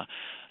data.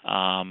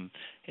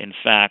 In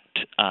fact,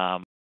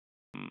 so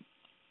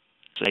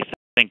I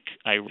think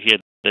I hear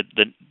that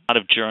a lot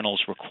of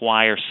journals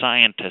require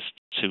scientists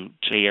to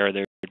share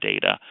their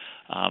data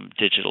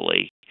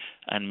digitally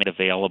and make it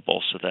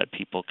available so that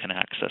people can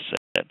access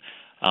it.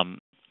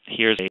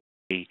 Here's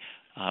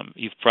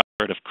you've probably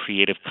heard of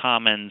Creative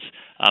Commons.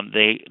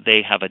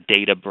 They have a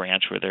data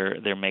branch where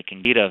they're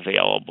making data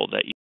available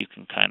that you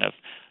can kind of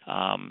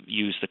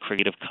use the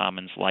Creative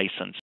Commons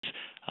license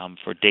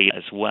for data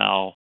as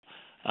well.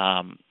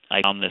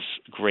 I found this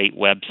great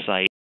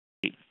website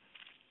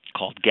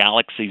called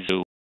Galaxy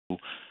Zoo,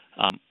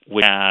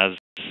 which has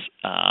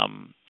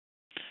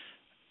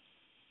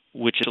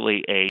which is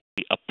really a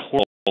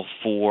portal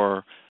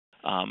for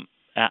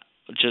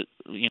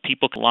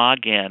people can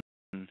log in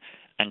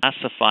and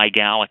classify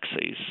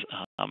galaxies.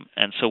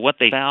 And so what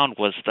they found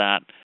was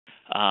that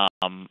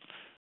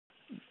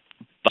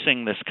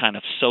using this kind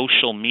of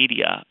social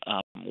media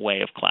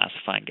way of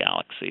classifying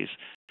galaxies,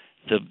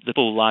 the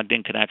people who logged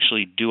in could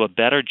actually do a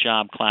better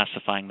job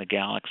classifying the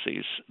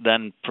galaxies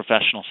than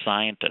professional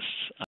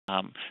scientists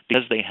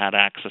because they had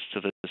access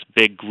to this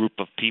big group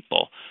of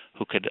people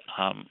who could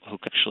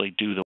actually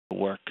do the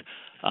work.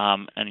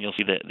 And you'll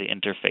see that the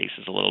interface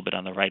is a little bit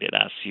on the right. It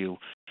asks you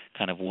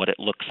kind of what it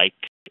looks like,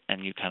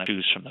 and you kind of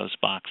choose from those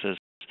boxes.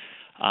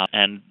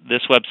 And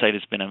this website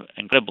has been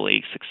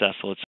incredibly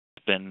successful.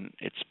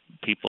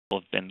 People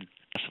have been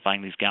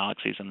classifying these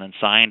galaxies, and then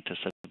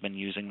scientists have been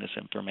using this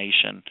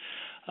information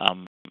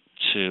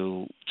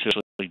to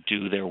actually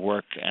do their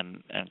work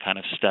and kind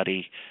of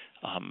study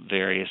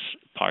various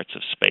parts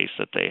of space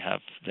that they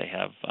have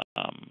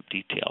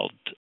detailed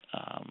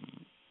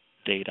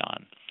data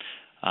on.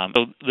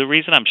 So the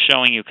reason I'm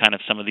showing you kind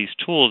of some of these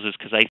tools is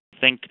because I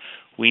think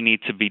we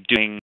need to be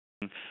doing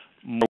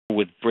more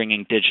with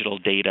bringing digital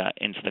data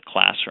into the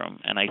classroom,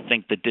 and I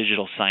think the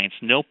Digital Science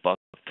Notebook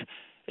is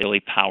a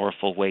really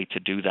powerful way to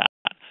do that.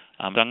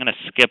 So I'm going to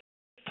skip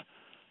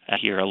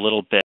here a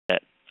little bit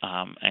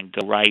and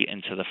go right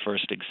into the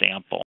first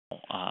example,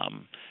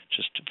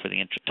 just for the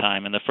interest of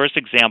time. And the first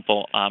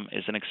example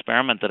is an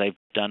experiment that I've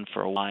done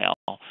for a while.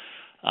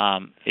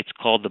 It's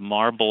called the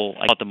marble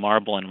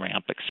and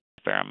ramp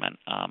experiment.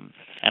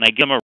 And I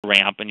give them a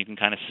ramp, and you can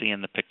kind of see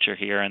in the picture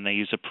here, and they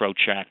use a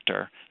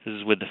protractor. This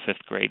is with the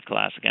 5th grade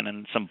class again,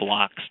 and some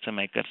blocks to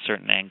make a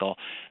certain angle.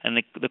 And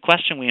the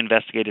question we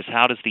investigate is,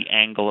 how does the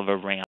angle of a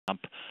ramp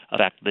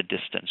affect the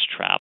distance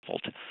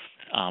traveled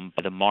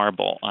by the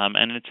marble?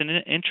 And it's an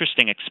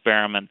interesting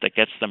experiment that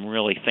gets them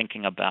really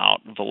thinking about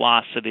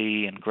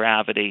velocity and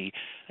gravity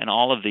and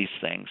all of these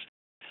things.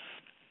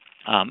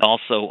 It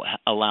also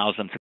allows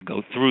them to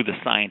go through the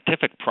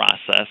scientific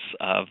process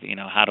of,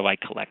 how do I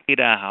collect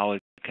data? How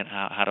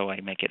do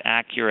I make it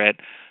accurate?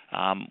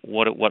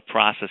 What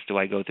process do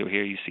I go through?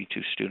 Here you see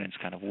 2 students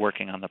kind of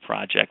working on the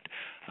project,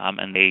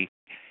 and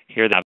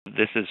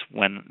this is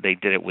when they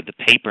did it with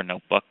the paper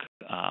notebook.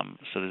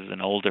 So this is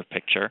an older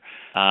picture,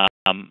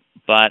 and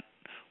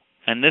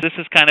this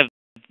is kind of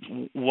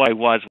what I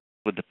was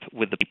with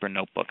the paper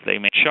notebook. They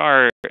made a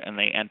chart and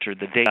they entered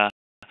the data.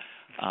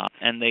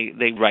 And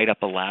they write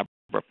up a lab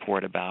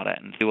report about it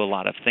and do a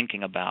lot of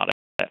thinking about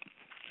it.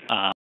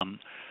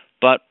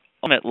 But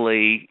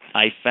ultimately,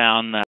 I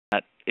found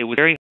that it was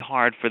very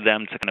hard for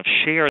them to kind of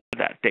share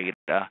that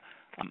data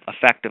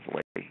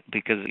effectively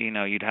because,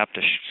 you'd have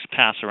to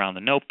pass around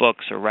the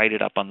notebooks or write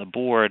it up on the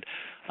board.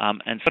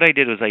 And so what I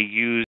did was I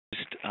used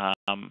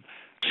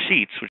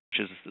Sheets, which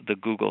is the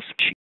Google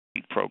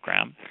Sheet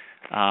program.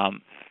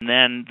 And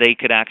then they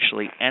could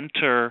actually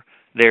enter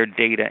their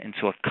data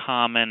into a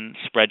common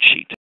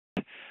spreadsheet.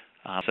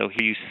 So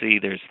here you see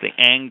there's the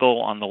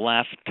angle on the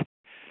left,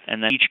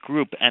 and then each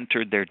group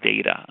entered their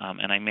data.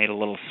 And I made a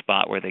little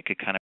spot where they could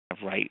kind of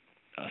write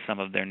some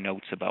of their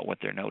notes about what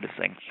they're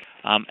noticing.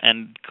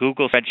 And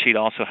Google Spreadsheet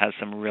also has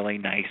some really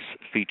nice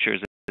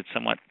features. It's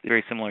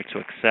very similar to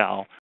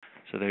Excel.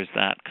 So there's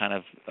that kind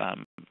of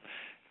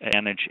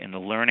advantage in the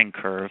learning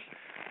curve.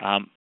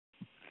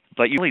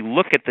 But you really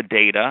look at the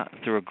data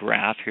through a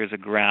graph. Here's a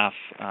graph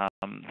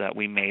that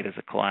we made as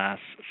a class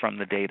from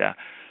the data.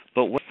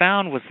 But what we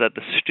found was that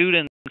the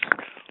students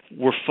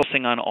were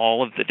focusing on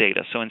all of the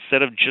data. So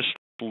instead of just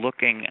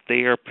looking at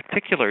their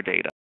particular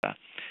data,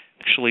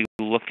 actually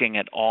looking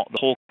at the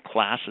whole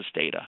class's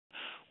data,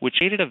 which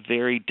made it a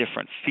very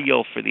different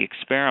feel for the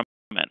experiment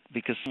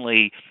because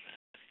suddenly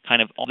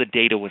kind of all the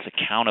data was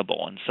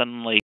accountable. And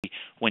suddenly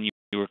when you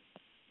were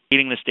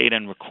reading this data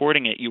and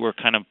recording it, you were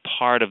kind of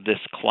part of this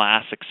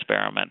class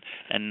experiment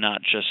and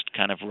not just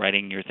kind of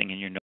writing your thing in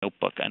your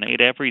notebook. And it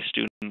made every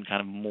student kind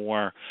of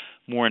more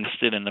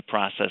interested in the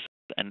process,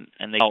 and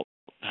they felt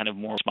kind of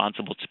more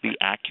responsible to be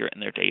accurate in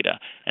their data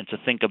and to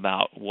think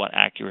about what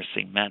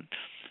accuracy meant.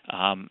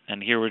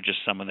 And here were just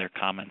some of their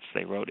comments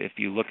they wrote. If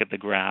you look at the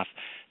graph,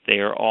 they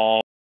are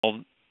all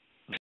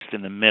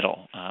in the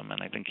middle,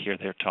 and I think here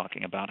they're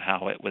talking about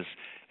how it was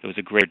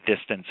a greater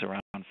distance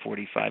around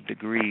 45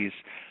 degrees.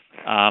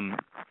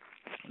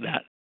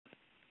 That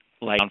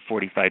like around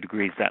 45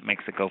 degrees, that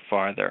makes it go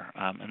farther.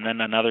 And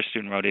then another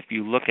student wrote, if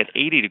you look at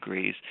 80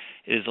 degrees,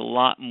 it is a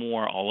lot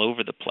more all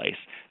over the place.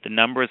 The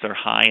numbers are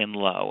high and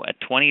low. At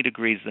 20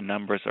 degrees, the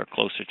numbers are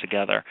closer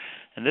together.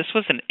 And this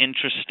was an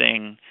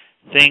interesting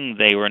thing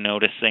they were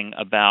noticing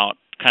about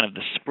kind of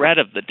the spread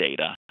of the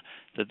data,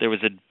 that there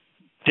was a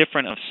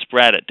different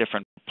spread at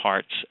different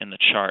parts in the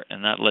chart,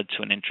 and that led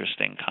to an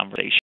interesting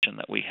conversation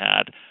that we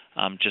had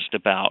just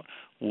about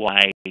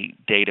why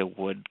data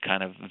would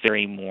kind of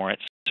vary more at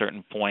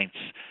certain points.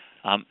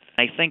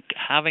 I think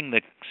having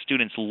the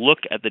students look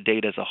at the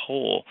data as a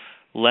whole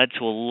led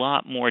to a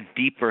lot more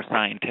deeper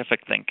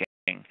scientific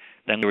thinking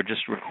than we were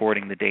just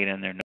recording the data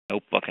in their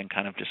notebook and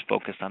kind of just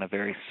focused on a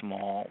very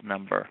small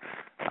number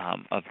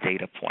of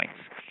data points.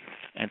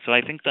 And so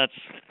I think that's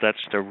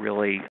a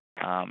really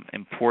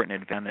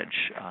important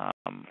advantage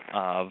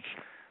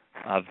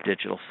of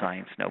digital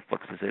science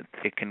notebooks, is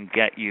it can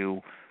get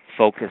you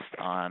focused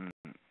on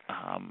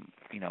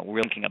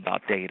really thinking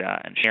about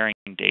data and sharing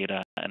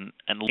data and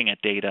looking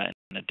at data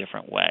in a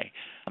different way.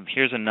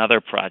 Here's another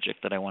project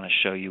that I want to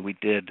show you. We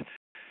did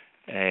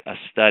a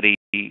study,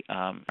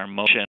 our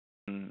motion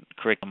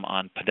curriculum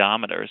on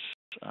pedometers,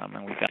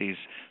 and we got these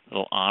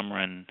little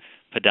Omron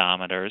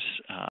pedometers,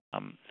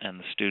 and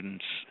the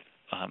students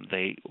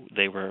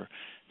they were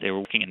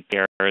working in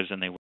pairs,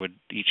 and they would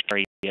each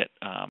carry it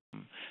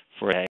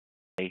for a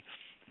day.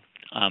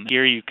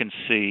 Here you can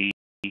see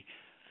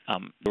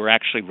they were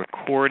actually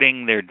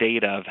recording their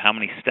data of how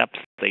many steps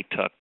they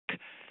took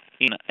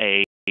in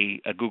a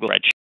Google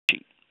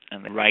spreadsheet,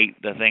 and they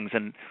write the things.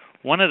 And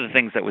one of the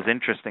things that was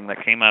interesting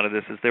that came out of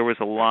this is there was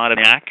a lot of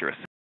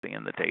inaccuracy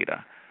in the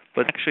data,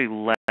 but it actually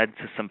led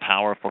to some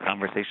powerful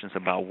conversations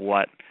about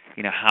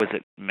how is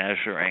it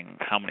measuring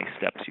how many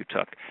steps you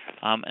took.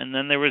 And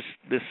then there was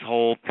this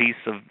whole piece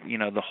of,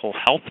 the whole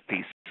health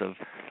piece of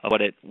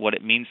what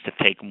it means to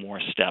take more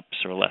steps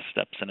or less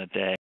steps in a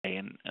day,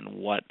 and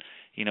what,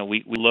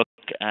 we look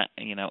at,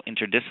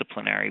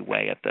 interdisciplinary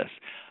way at this.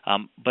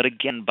 But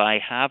again, by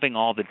having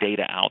all the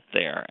data out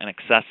there and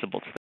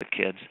accessible to the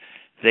kids,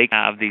 they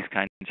have these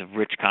kinds of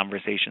rich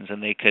conversations,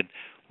 and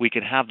we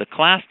could have the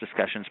class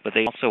discussions, but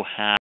they also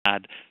had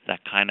that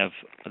kind of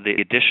the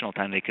additional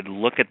time they could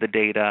look at the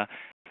data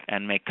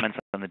and make comments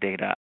on the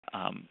data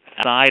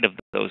outside of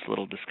those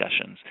little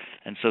discussions.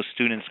 And so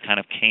students kind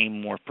of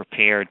came more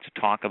prepared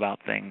to talk about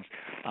things,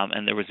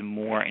 and there was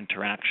more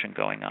interaction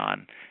going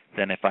on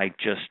than if I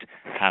just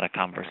had a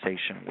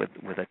conversation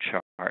with a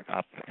chart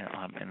up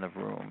in the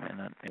room in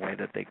a way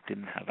that they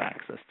didn't have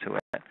access to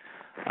it.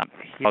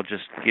 I'll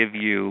just give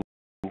you,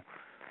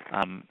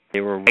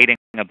 they were writing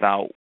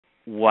about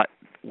what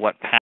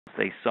patterns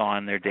they saw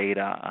in their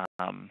data,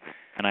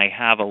 and I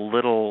have a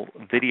little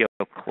video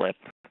clip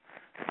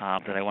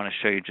that I want to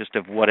show you just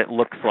of what it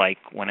looks like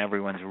when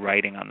everyone's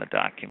writing on the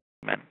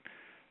document.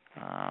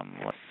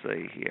 Let's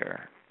see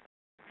here.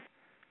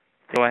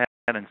 Go ahead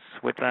and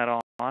switch that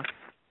off.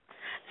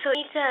 So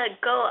you need to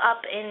go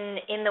up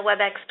in the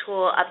WebEx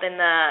tool, up in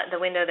the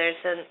window, there's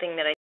something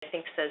that I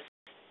think says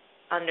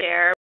under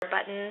share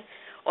button,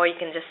 or you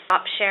can just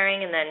stop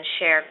sharing and then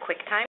share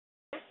QuickTime.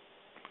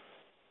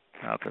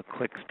 Okay,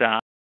 click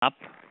stop.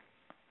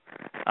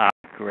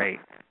 Great.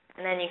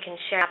 And then you can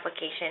share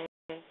application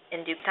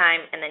in due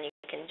time, and then you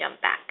can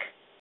jump back.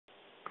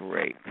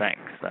 Great,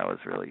 thanks. That was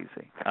really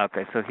easy.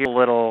 Okay, so here's a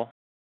little,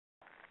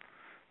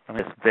 let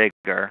me make this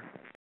bigger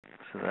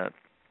so that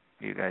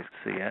you guys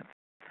see it.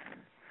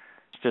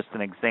 It's just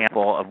an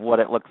example of what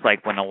it looks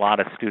like when a lot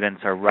of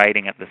students are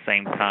writing at the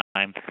same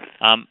time.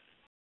 And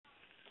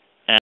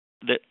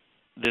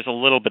there's a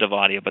little bit of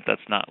audio, but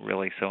that's not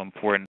really so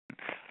important.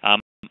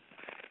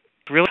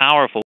 It's really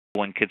powerful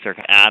when kids are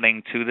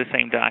adding to the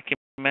same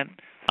document.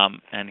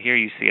 And here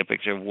you see a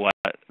picture of what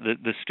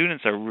the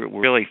students are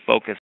really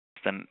focused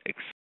and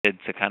excited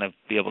to kind of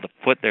be able to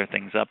put their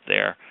things up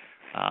there,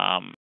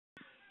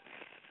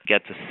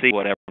 get to see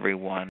what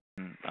everyone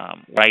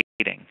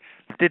writing.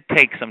 It did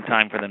take some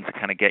time for them to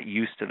kind of get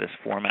used to this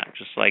format,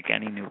 just like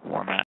any new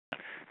format.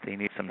 They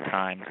need some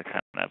time to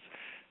kind of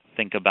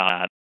think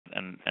about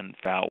and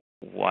about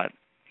what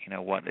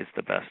is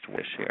the best way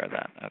to share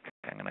that. Okay,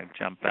 I'm going to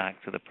jump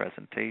back to the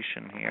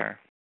presentation here.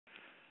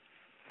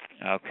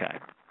 Okay.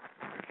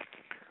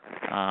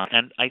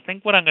 And I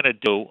think what I'm going to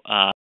do,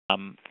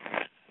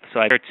 so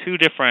there are two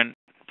different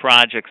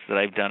projects that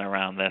I've done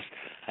around this.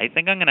 I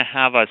think I'm going to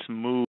have us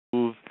move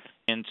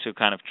into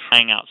kind of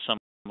trying out some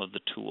of the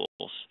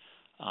tools.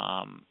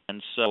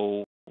 And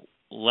so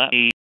let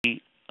me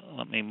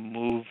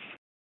move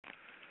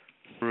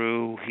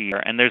through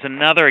here, and there's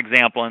another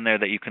example in there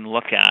that you can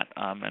look at,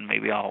 and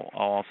maybe I'll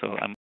also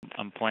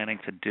I'm planning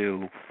to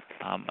do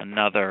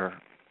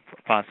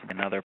possibly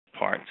another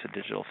part to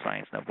Digital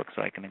Science Notebook,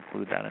 so I can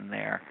include that in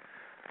there.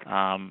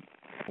 I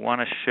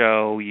want to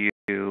show you.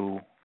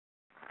 Here,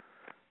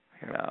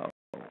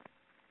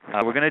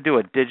 we're going to do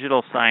a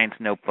Digital Science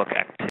Notebook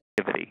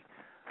activity,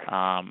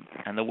 and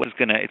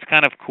it's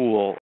kind of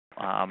cool.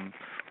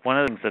 One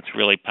of the things that's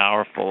really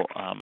powerful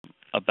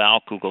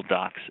about Google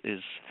Docs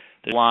is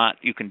there's a lot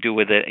you can do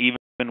with it,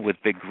 even with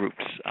big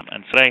groups.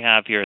 And so what I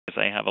have here is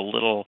I have a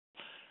little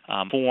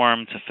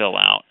form to fill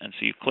out. And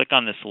so you click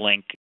on this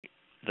link,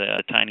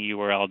 the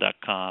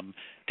tinyurl.com,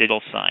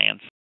 Digital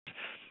Science.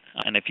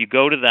 And if you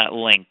go to that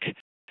link,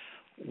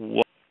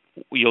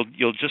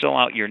 you'll just fill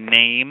out your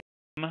name.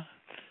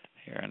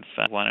 Here, in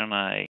fact, why don't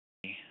I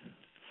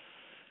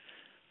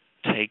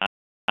take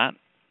that?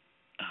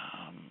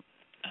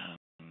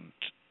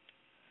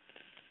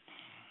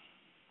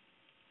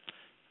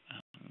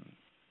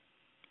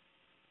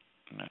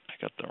 No, I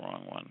got the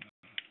wrong one.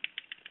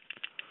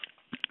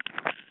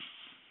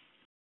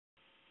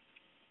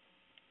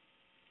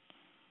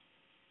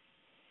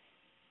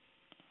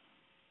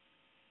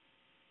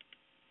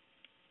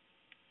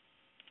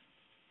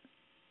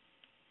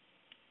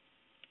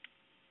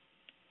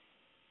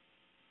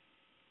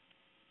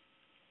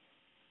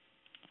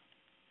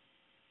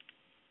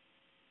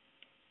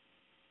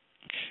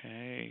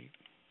 Okay,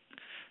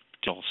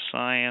 Digital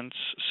Science.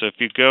 So if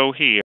you go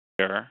here,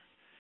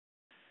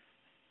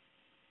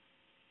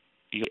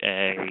 you get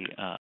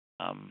a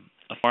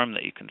form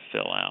that you can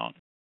fill out.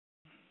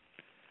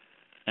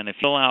 And if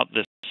you fill out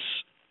this,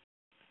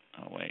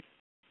 oh wait,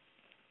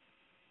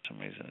 for some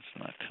reason it's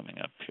not coming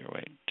up here.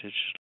 Wait,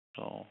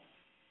 digital.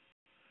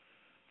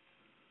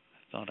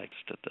 I thought I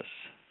just did this.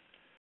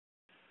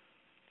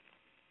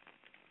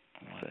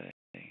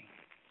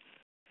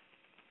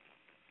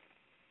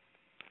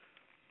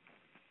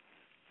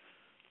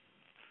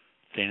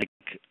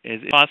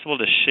 Is it possible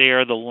to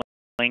share the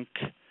link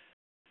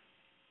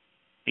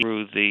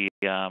through the?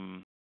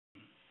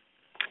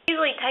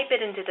 Usually type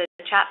it into the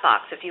chat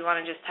box if you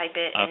want to just type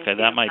it. Okay,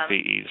 that might be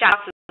easy. Chat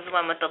box is the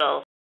one with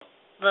the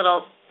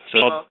little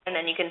people, and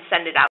then you can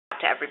send it out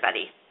to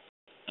everybody.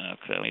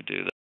 Okay, let me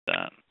do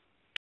that.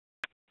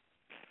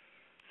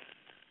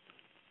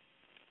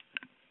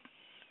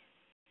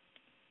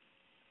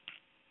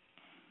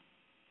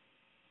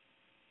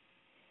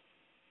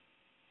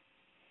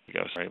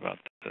 Go. Sorry about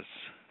this.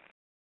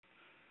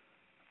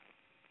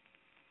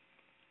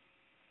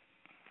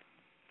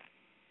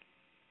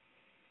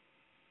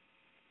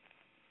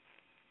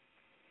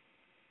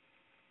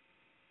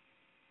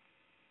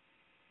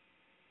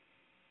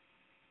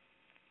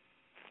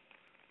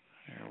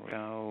 There we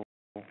go.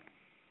 For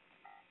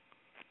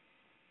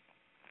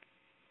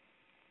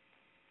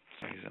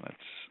some reason it's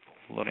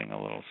loading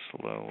a little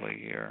slowly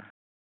here.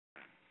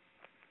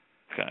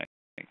 Okay.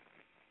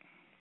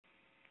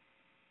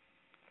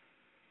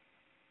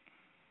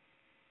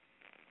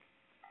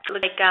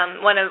 Like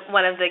one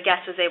of the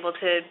guests was able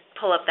to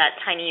pull up that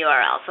tiny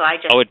URL, so I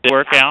just it did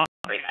work out.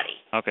 Everybody.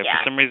 Okay, yeah.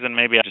 For some reason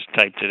maybe I just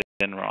typed it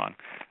in wrong.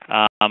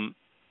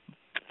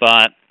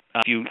 But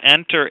if you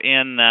enter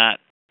in that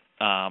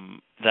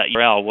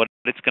URL, what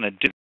it's going to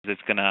do is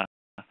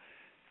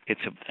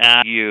it's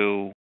add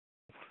you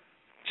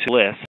to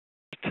list.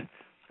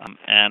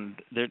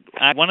 And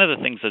one of the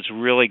things that's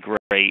really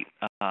great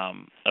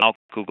about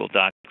Google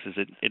Docs is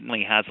it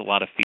only has a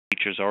lot of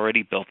features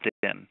already built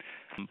in.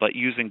 But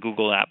using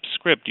Google Apps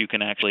Script, you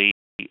can actually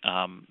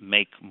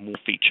make more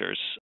features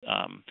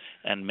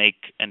and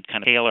kind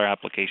of tailor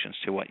applications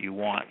to what you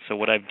want. So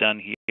what I've done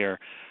here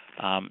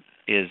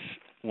is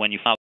when you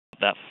fill out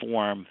that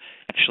form,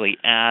 it actually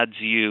adds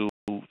you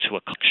to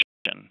a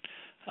collection.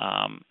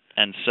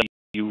 And so if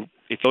you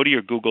go to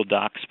your Google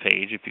Docs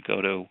page, if you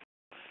go to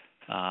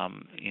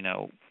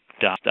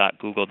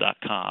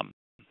docs.google.com,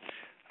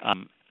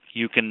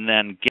 you can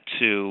then get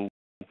to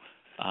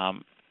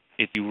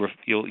if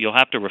you'll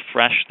have to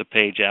refresh the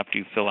page after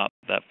you fill out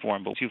that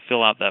form. But once you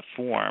fill out that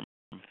form,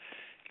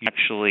 you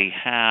actually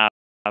have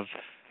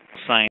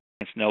Science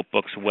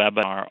Notebooks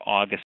webinar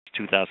August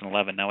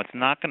 2011. Now it's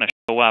not going to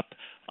show up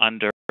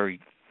under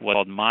what's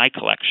called My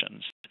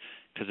Collections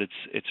because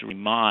it's really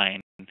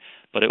mine,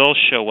 but it will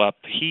show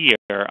up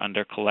here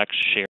under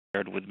Collections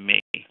Shared with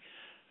Me.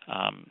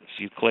 So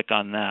you click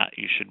on that,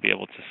 you should be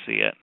able to see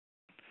it.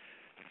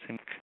 I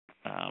think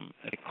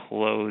if I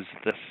close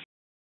this.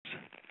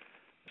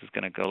 This is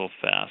going to go a little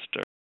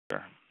faster.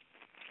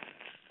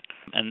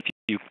 And if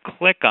you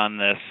click on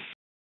this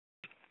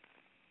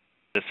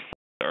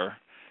folder,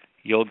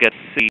 you'll get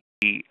to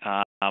see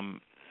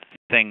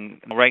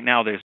thing. Right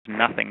now, there's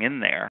nothing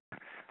in there.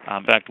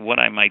 In fact, what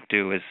I might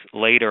do is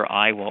later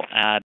I will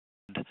add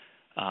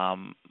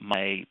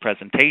my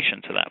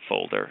presentation to that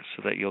folder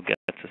so that you'll get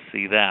to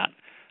see that.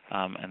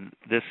 And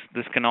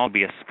this can all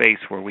be a space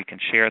where we can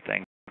share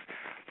things.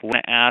 What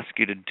I ask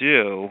you to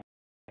do.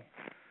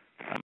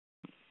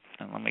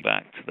 And let me go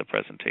back to the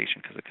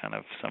presentation because it kind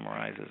of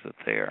summarizes it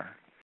there.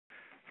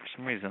 For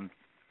some reason,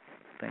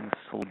 things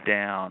slow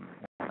down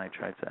when I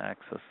try to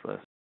access this.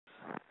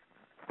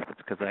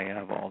 It's because I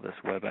have all this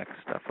WebEx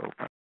stuff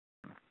open.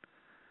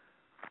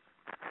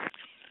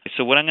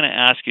 So what I'm going to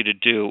ask you to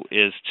do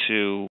is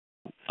to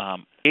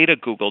create a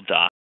Google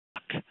Doc,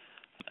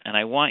 and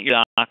I want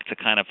your doc to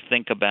kind of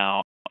think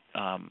about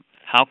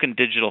how can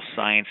digital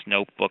science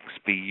notebooks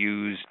be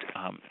used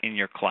in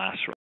your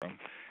classroom.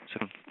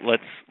 So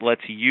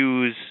let's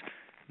use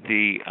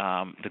the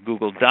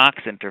Google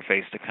Docs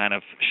interface to kind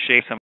of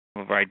share some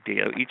of our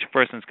ideas. Each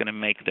person's going to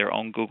make their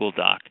own Google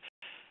Doc,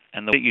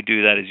 and the way you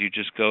do that is you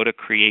just go to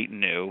Create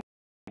New,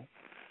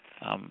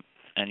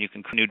 and you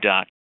can create a new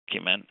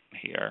document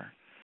here,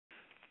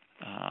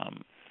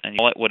 and you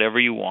call it whatever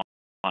you want.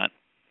 Let's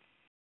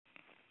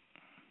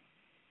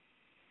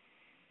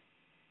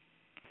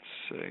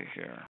see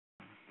here.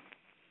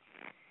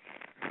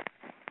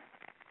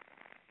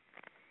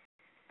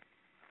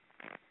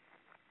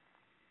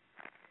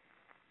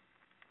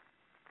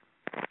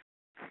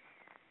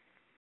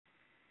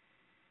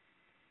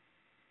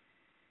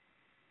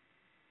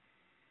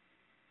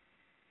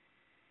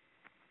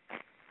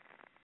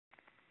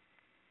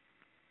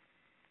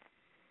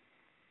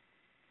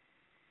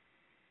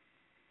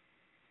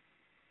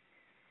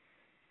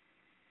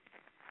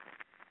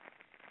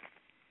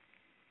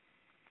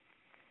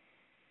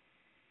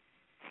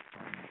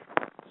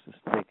 It's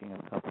just taking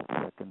a couple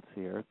seconds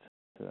here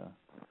to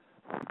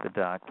the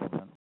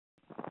document.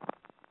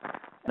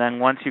 Then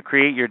once you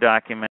create your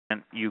document,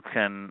 you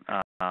can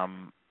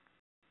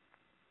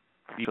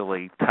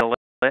usually title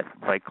it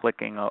by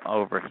clicking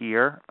over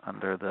here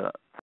under the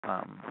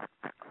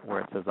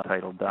where it says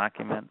Untitled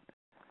Document,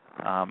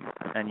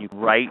 and you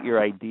write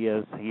your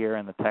ideas here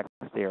in the text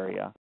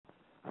area.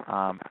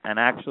 And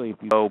actually, if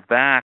you go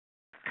back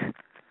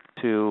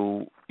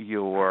to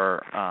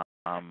your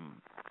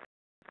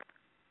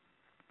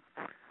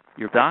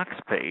Docs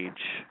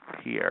page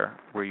here,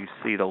 where you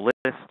see the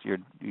list,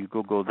 you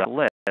Google the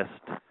list.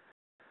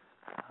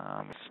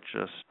 Let's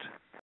just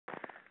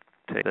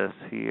take this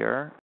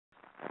here.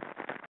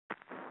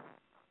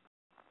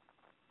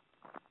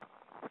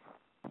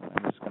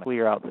 I'm just going to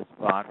clear out this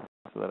box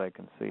so that I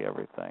can see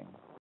everything.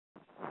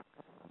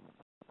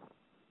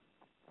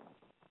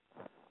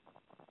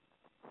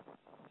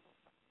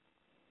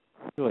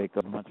 Really, it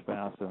goes much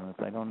faster than this.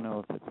 I don't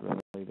know if it's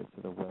related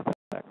to the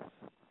WebEx,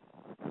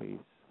 please.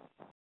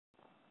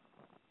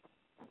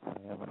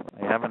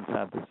 I haven't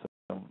had this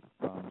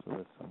problems with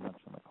this so much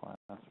in the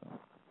classroom.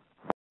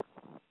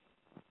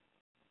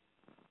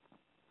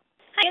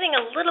 I'm getting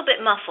a little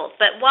bit muffled,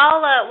 but while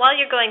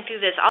you're going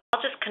through this,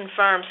 I'll just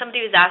confirm.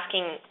 Somebody was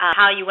asking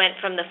how you went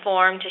from the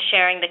form to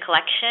sharing the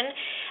collection,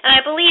 and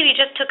I believe you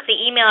just took the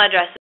email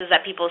addresses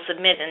that people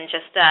submit and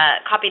just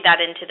copied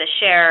that into the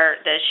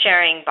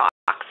sharing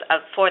box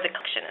for the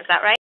collection. Is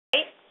that right?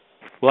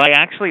 Well, I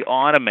actually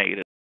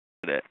automated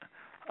it.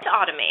 To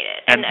automate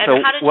it, and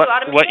so how did you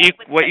automate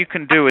it? What you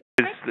can do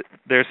is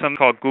there's something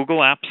called Google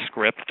Apps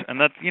Script, and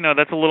that's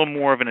a little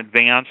more of an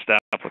advanced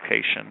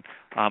application.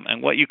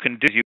 And what you can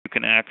do is you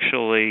can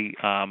actually,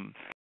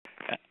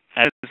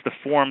 as the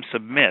form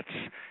submits,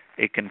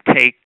 it can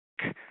take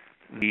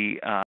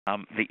the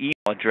email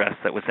address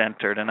that was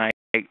entered, and I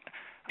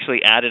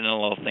actually added in a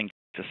little thing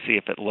to see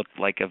if it looked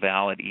like a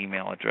valid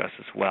email address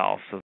as well,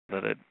 so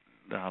that it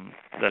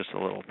that's a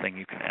little thing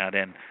you can add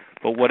in.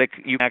 But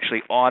you can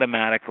actually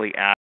automatically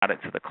add it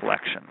to the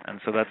collection,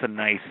 and so that's a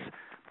nice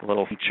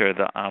little feature.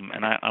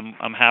 And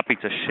I'm happy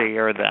to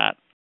share that.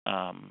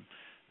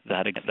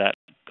 That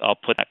I'll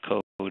put that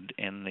code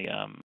in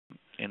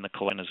the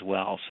collection as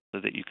well, so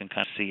that you can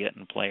kind of see it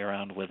and play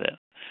around with it.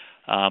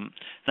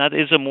 That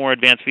is a more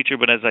advanced feature,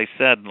 but as I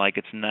said,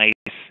 it's nice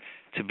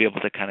to be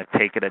able to kind of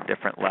take it at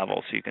different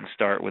levels. So you can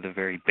start with a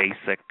very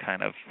basic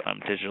kind of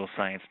digital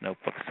science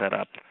notebook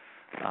setup,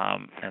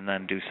 and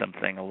then do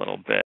something a little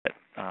bit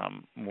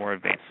more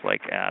advanced,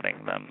 like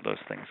adding those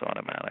things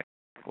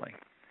automatically.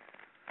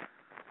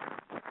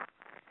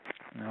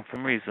 Now, for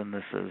some reason,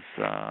 this is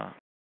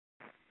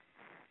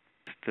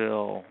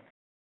still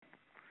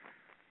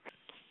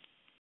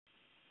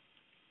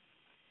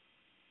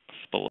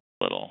a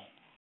little.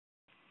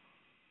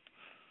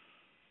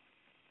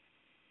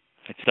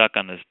 It's stuck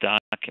on this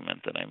document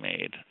that I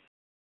made.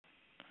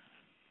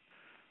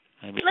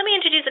 Let me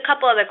introduce a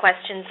couple other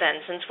questions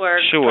then, since we're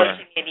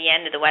approaching the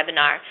end of the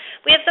webinar.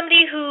 We have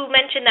somebody who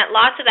mentioned that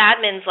lots of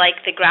admins like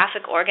the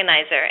graphic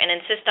organizer and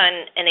insist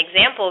on an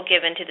example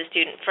given to the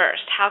student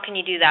first. How can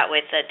you do that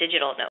with a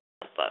digital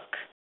notebook?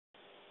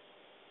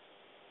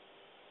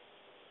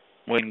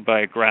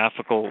 By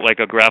graphical,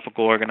 like a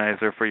graphical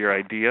organizer for your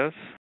ideas?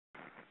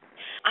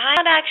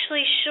 I'm not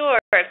actually sure.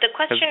 If the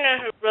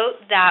questioner who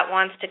wrote that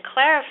wants to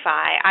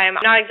clarify, I'm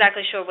not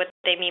exactly sure what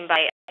they mean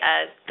by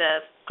the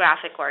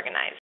graphic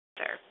organizer.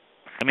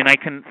 I mean,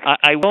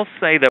 I will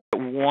say that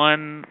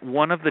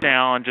one of the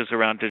challenges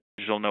around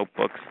digital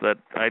notebooks that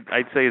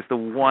I'd say is the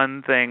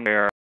one thing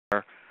where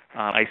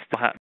I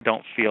still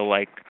don't feel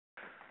like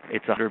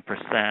it's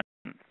 100%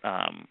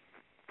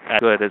 as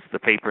good as the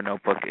paper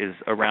notebook is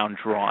around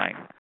drawing.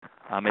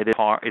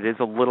 It is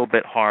a little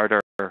bit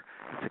harder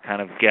to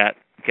kind of get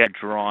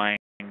drawings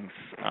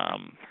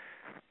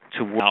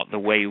to work out the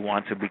way you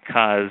want to,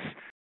 because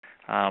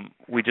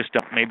we just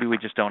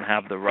don't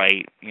have the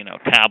right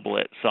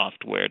tablet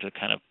software to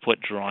kind of put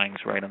drawings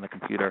right on the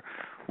computer.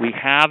 We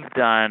have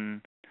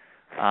done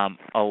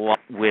a lot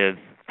with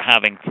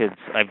having kids.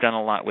 I've done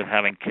a lot with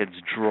having kids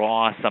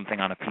draw something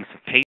on a piece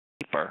of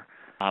paper,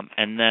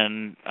 and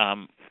then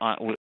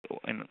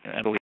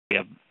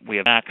we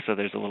have Mac, so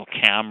there's a little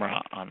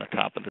camera on the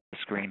top of the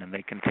screen, and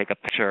they can take a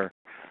picture,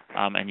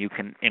 and you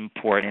can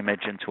import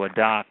image into a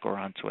doc or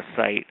onto a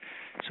site.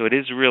 So it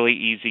is really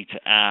easy to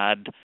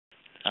add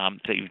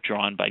that you've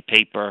drawn by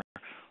paper.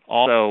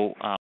 Also,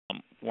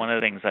 one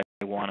of the things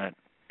I wanted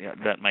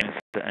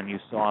and you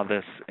saw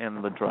this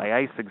in the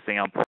dry ice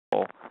example,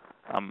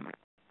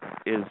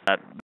 is that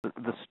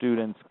the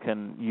students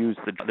can use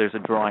there's a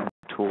drawing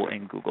tool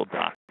in Google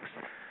Docs,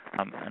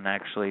 and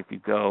actually, if you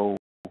go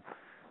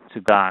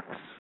to Docs,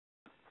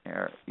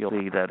 you'll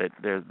see that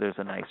there's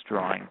a nice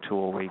drawing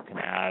tool where you can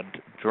add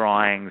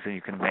drawings and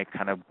you can make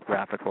kind of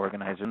graphic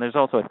organizer. And there's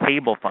also a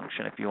table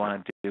function if you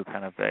want to do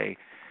kind of a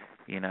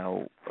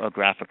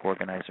graphic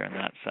organizer in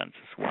that sense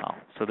as well.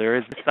 So there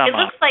is some. It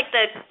looks like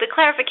the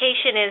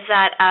clarification is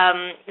that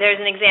there's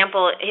an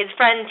example. His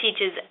friend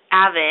teaches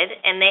Avid,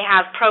 and they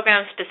have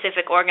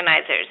program-specific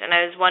organizers. And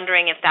I was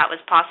wondering if that was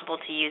possible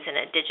to use in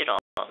a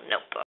digital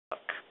notebook.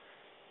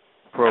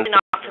 I'm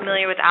not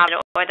familiar with Avid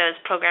or those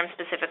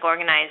program-specific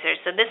organizers,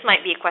 so this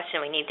might be a question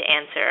we need to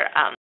answer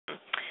on.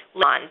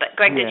 But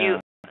Greg, did you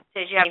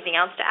have anything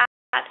else to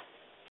add?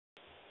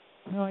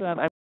 No,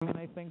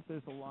 I think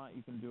there's a lot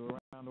you can do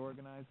around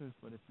organizers,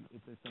 but if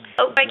there's some...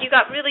 Oh, Greg, you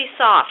got really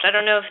soft. I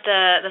don't know if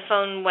the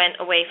phone went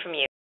away from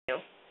you.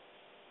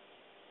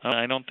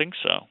 I don't think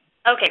so.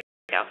 Okay,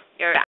 go.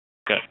 You're back.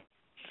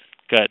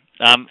 Good.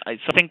 So I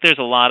think there's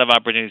a lot of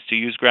opportunities to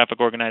use graphic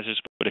organizers,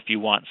 but if you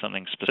want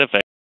something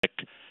specific,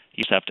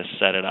 you just have to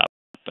set it up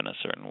in a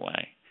certain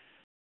way.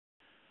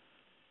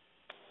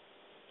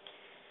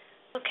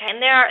 Okay,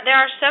 and there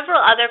are several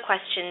other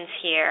questions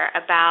here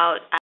about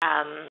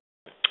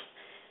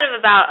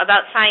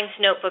science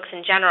notebooks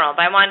in general,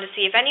 but I wanted to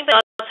see if anybody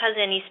else has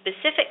any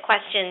specific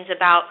questions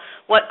about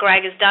what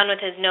Greg has done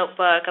with his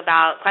notebook,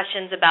 about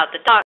questions about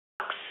the docs,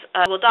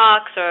 Google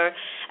Docs, or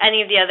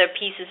any of the other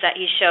pieces that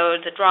he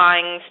showed, the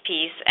drawings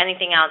piece,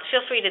 anything else.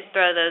 Feel free to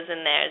throw those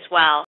in there as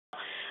well.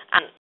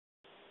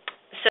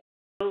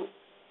 So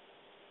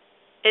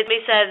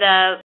we said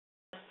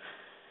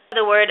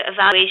the word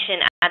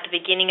evaluation at the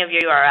beginning of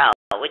your URL,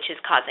 which is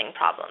causing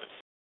problems.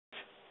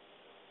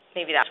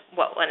 Maybe that's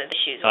what one of the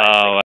issues was.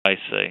 Oh, I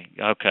see.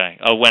 Okay.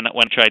 Oh, when I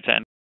tried to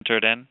enter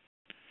it in?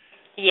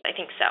 Yeah, I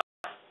think so.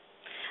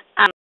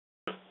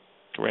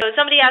 Great. So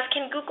somebody asked,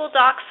 can Google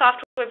Docs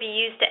software be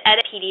used to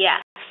edit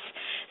PDFs?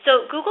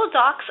 So Google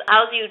Docs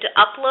allows you to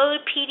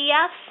upload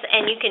PDFs,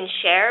 and you can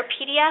share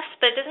PDFs,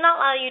 but it does not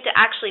allow you to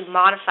actually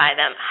modify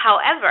them.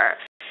 However,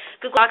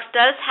 Google Docs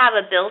does have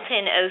a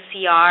built-in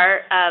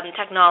OCR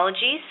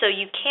technology, so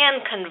you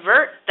can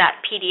convert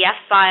that PDF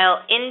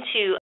file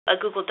into a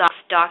Google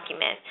Docs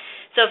document.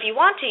 So if you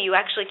want to, you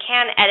actually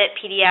can edit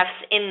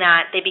PDFs in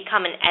that they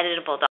become an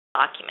editable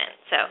document.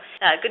 So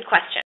good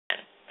question.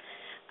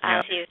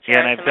 And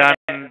I've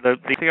done the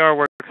OCR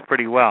works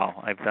pretty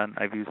well.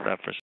 I've used that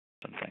for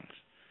some things.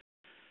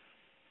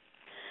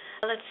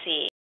 Let's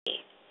see.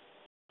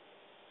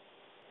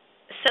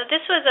 So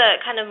this was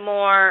a kind of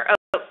more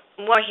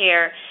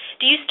here.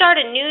 Do you start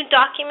a new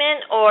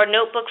document or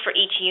notebook for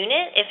each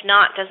unit? If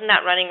not, doesn't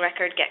that running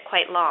record get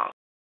quite long?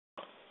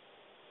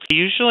 I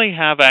usually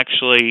have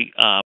actually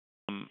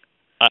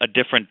a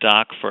different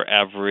doc for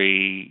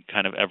every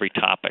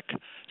topic.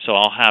 So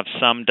I'll have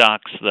some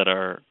docs that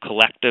are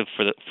collective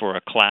for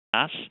a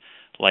class,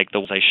 like the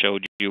ones I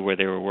showed you where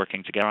they were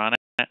working together on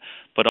it.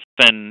 But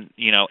often,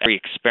 every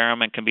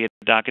experiment can be a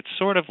doc. It's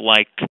sort of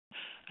like,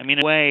 in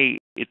a way,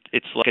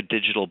 it's like a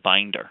digital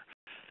binder.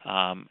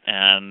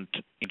 And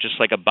just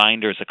like a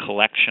binder is a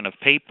collection of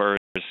papers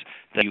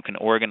that you can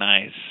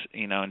organize,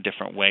 in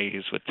different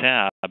ways with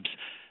tabs,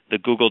 the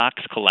Google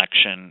Docs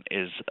collection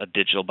is a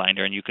digital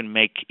binder, and you can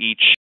make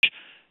each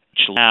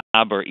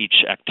lab or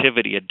each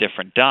activity a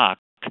different doc,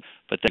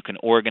 but you can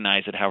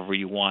organize it however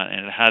you want,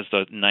 and it has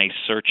the nice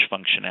search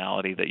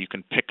functionality that you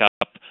can pick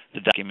up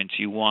the documents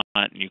you want,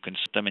 and you can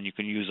sort them, and you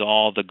can use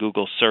all the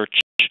Google search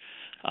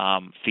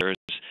features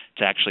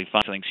to actually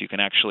find things. You can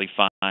actually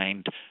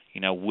find,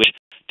 which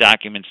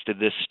documents did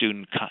this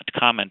student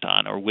comment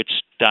on, or which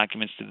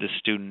documents did this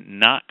student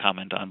not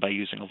comment on by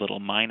using a little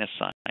minus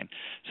sign.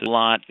 So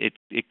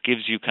it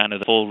gives you kind of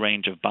the full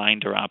range of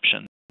binder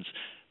options,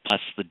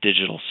 plus the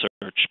digital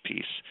search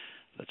piece.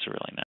 That's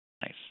really nice.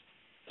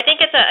 I think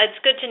it's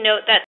good to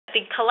note that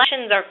the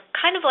collections are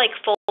kind of like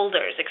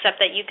folders, except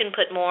that you can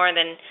put more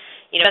than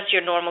just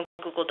your normal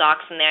Google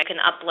Docs in there. You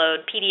can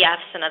upload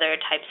PDFs and other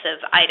types of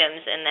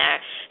items in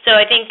there. So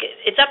I think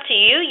it's up to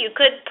you. You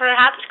could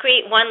perhaps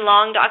create one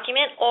long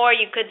document, or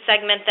you could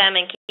segment them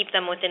and keep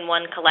them within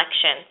one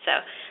collection.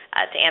 So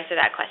to answer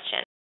that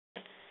question.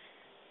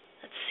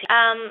 Let's see.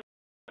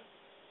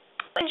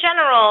 In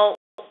general,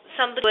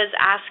 somebody was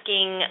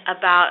asking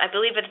about, I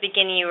believe at the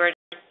beginning you were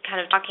kind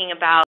of talking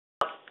about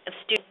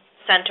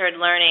student-centered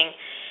learning,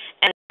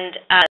 and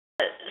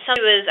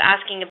somebody was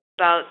asking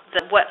about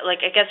what do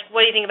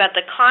you think about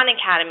the Khan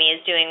Academy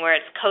is doing, where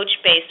it's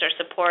coach-based or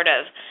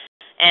supportive,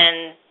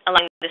 and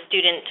allowing the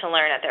student to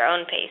learn at their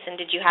own pace. And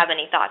did you have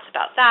any thoughts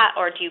about that,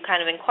 or do you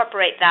kind of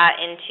incorporate that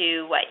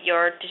into what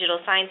your digital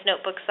science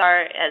notebooks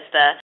are, as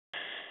the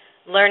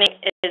learning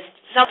is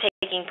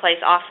taking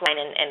place offline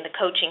and the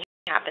coaching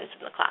happens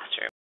in the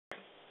classroom?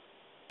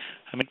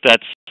 I think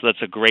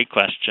that's a great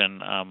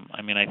question.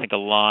 I think a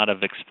lot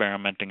of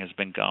experimenting has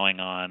been going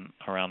on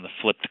around the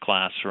flipped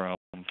classroom,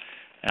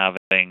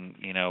 having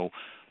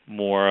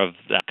more of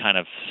that kind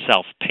of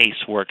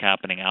self-paced work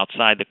happening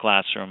outside the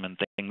classroom and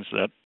things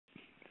that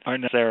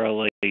aren't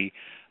necessarily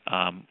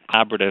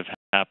collaborative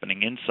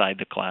happening inside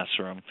the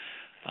classroom.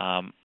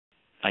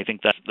 I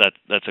think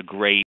that's a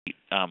great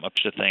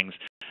approach to things.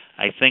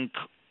 I think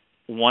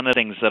one of the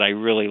things that I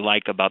really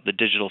like about the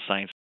digital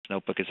science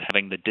notebook is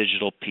having the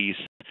digital piece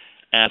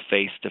and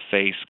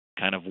face-to-face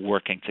kind of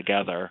working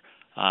together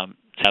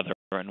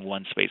in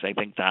one space. I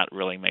think that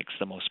really makes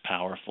the most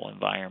powerful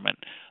environment,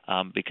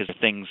 because the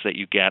things that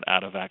you get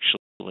out of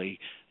actually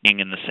being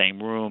in the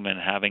same room and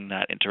having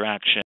that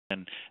interaction,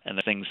 and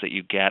the things that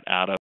you get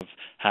out of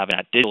having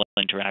that digital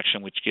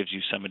interaction, which gives you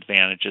some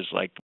advantages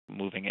like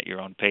moving at your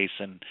own pace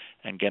and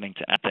getting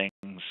to add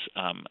things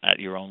at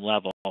your own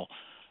level.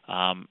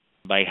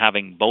 By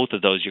having both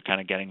of those, you're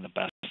kind of getting the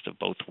best of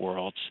both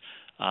worlds,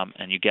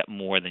 and you get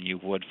more than you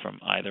would from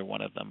either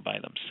one of them by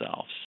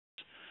themselves.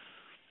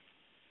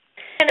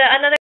 And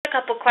another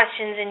couple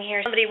questions in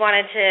here. Somebody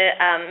wanted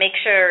to make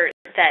sure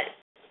that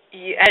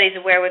everybody's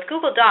aware with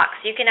Google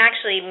Docs, you can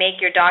actually make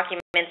your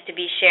documents to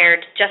be shared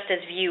just as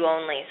view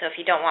only. So if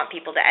you don't want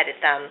people to edit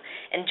them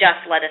and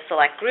just let a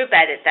select group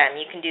edit them,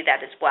 you can do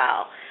that as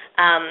well.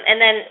 And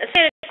then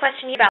a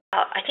question about,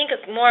 I think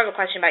it's more of a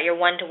question about your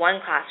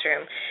one-to-one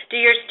classroom. Do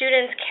your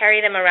students carry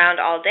them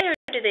around all day, or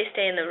do they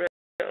stay in the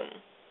room?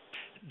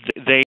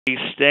 They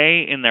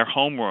stay in their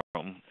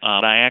homeroom.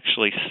 I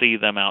actually see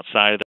them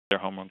outside of their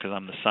homeroom because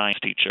I'm the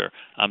science teacher.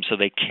 So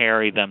they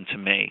carry them to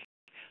me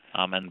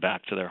and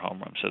back to their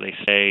homeroom. So they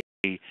stay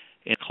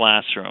in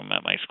classroom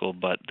at my school,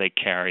 but they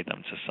carry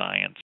them to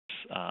science,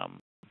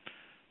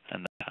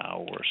 and that's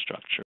how we're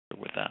structured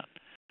with that.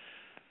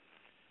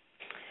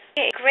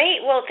 Okay,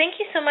 great. Well, thank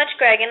you so much,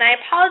 Greg. And I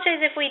apologize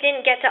if we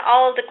didn't get to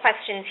all of the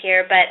questions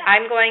here, but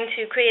I'm going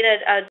to create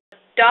a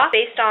doc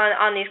based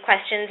on these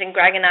questions, and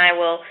Greg and I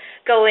will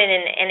go in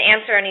and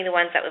answer any of the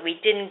ones that we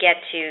didn't get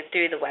to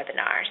through the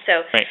webinar.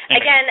 So, right.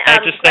 Again, can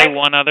I just say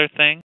one other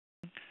thing?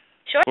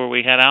 Sure. Before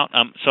we head out?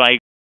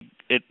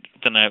 It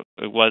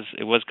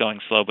was going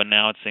slow, but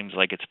now it seems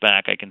like it's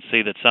back. I can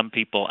see that some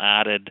people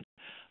added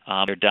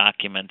their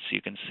documents.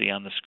 You can see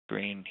on the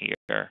screen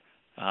here.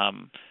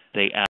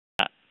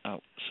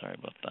 Sorry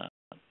about that.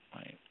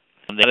 Right.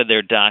 They added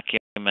their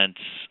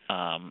documents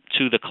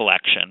to the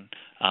collection,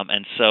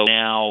 and so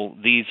now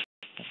these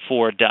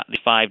 5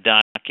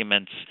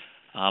 documents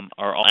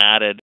are all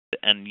added,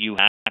 and you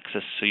have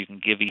access, so you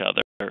can give each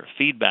other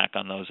feedback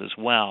on those as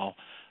well.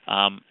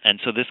 And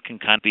so this can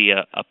kind of be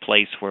a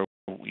place where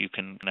you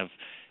can kind of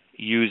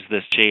use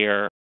this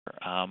share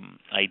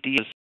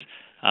ideas.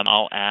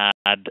 I'll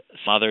add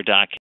some other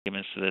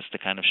documents to this to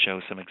kind of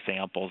show some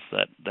examples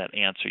that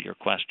answer your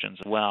questions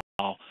as well.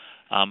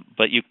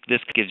 But this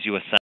gives you a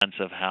sense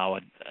of how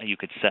you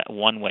could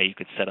one way you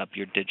could set up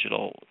your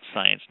digital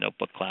science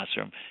notebook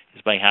classroom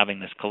is by having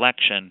this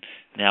collection.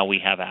 Now we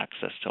have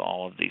access to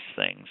all of these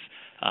things.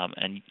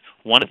 And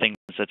one of the things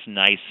that's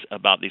nice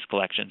about these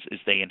collections is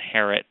they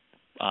inherit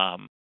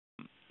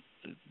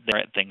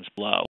things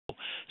below.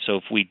 So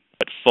if we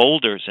put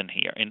folders in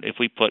here, and if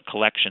we put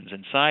collections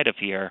inside of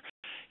here,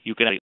 you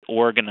can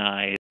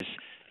organize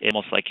it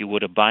almost like you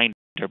would a binder,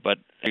 but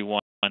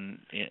everyone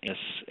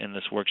in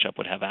this workshop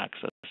would have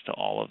access to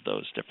all of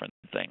those different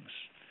things.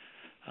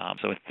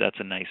 So that's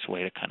a nice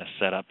way to kind of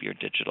set up your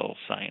digital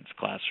science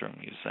classroom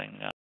using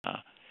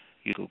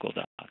Google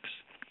Docs.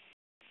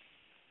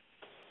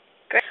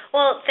 Great.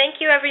 Well, thank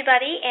you,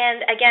 everybody.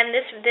 And again,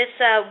 this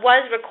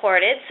was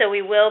recorded, so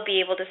we will be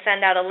able to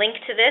send out a link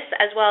to this,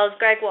 as well as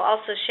Greg will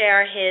also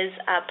share his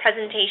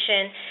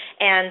presentation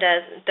and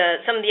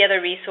some of the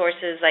other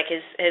resources, like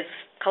his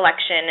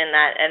collection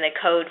and the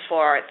code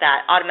for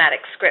that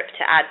automatic script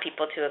to add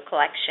people to a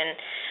collection.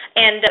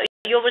 And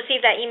you'll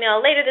receive that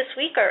email later this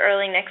week or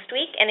early next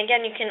week. And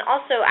again, you can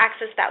also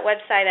access that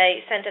website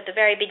I sent at the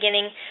very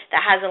beginning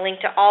that has a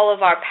link to all of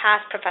our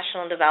past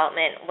professional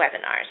development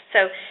webinars.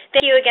 So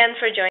thank you again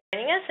for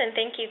joining us, and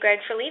thank you, Greg,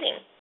 for leading.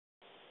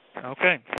 Okay.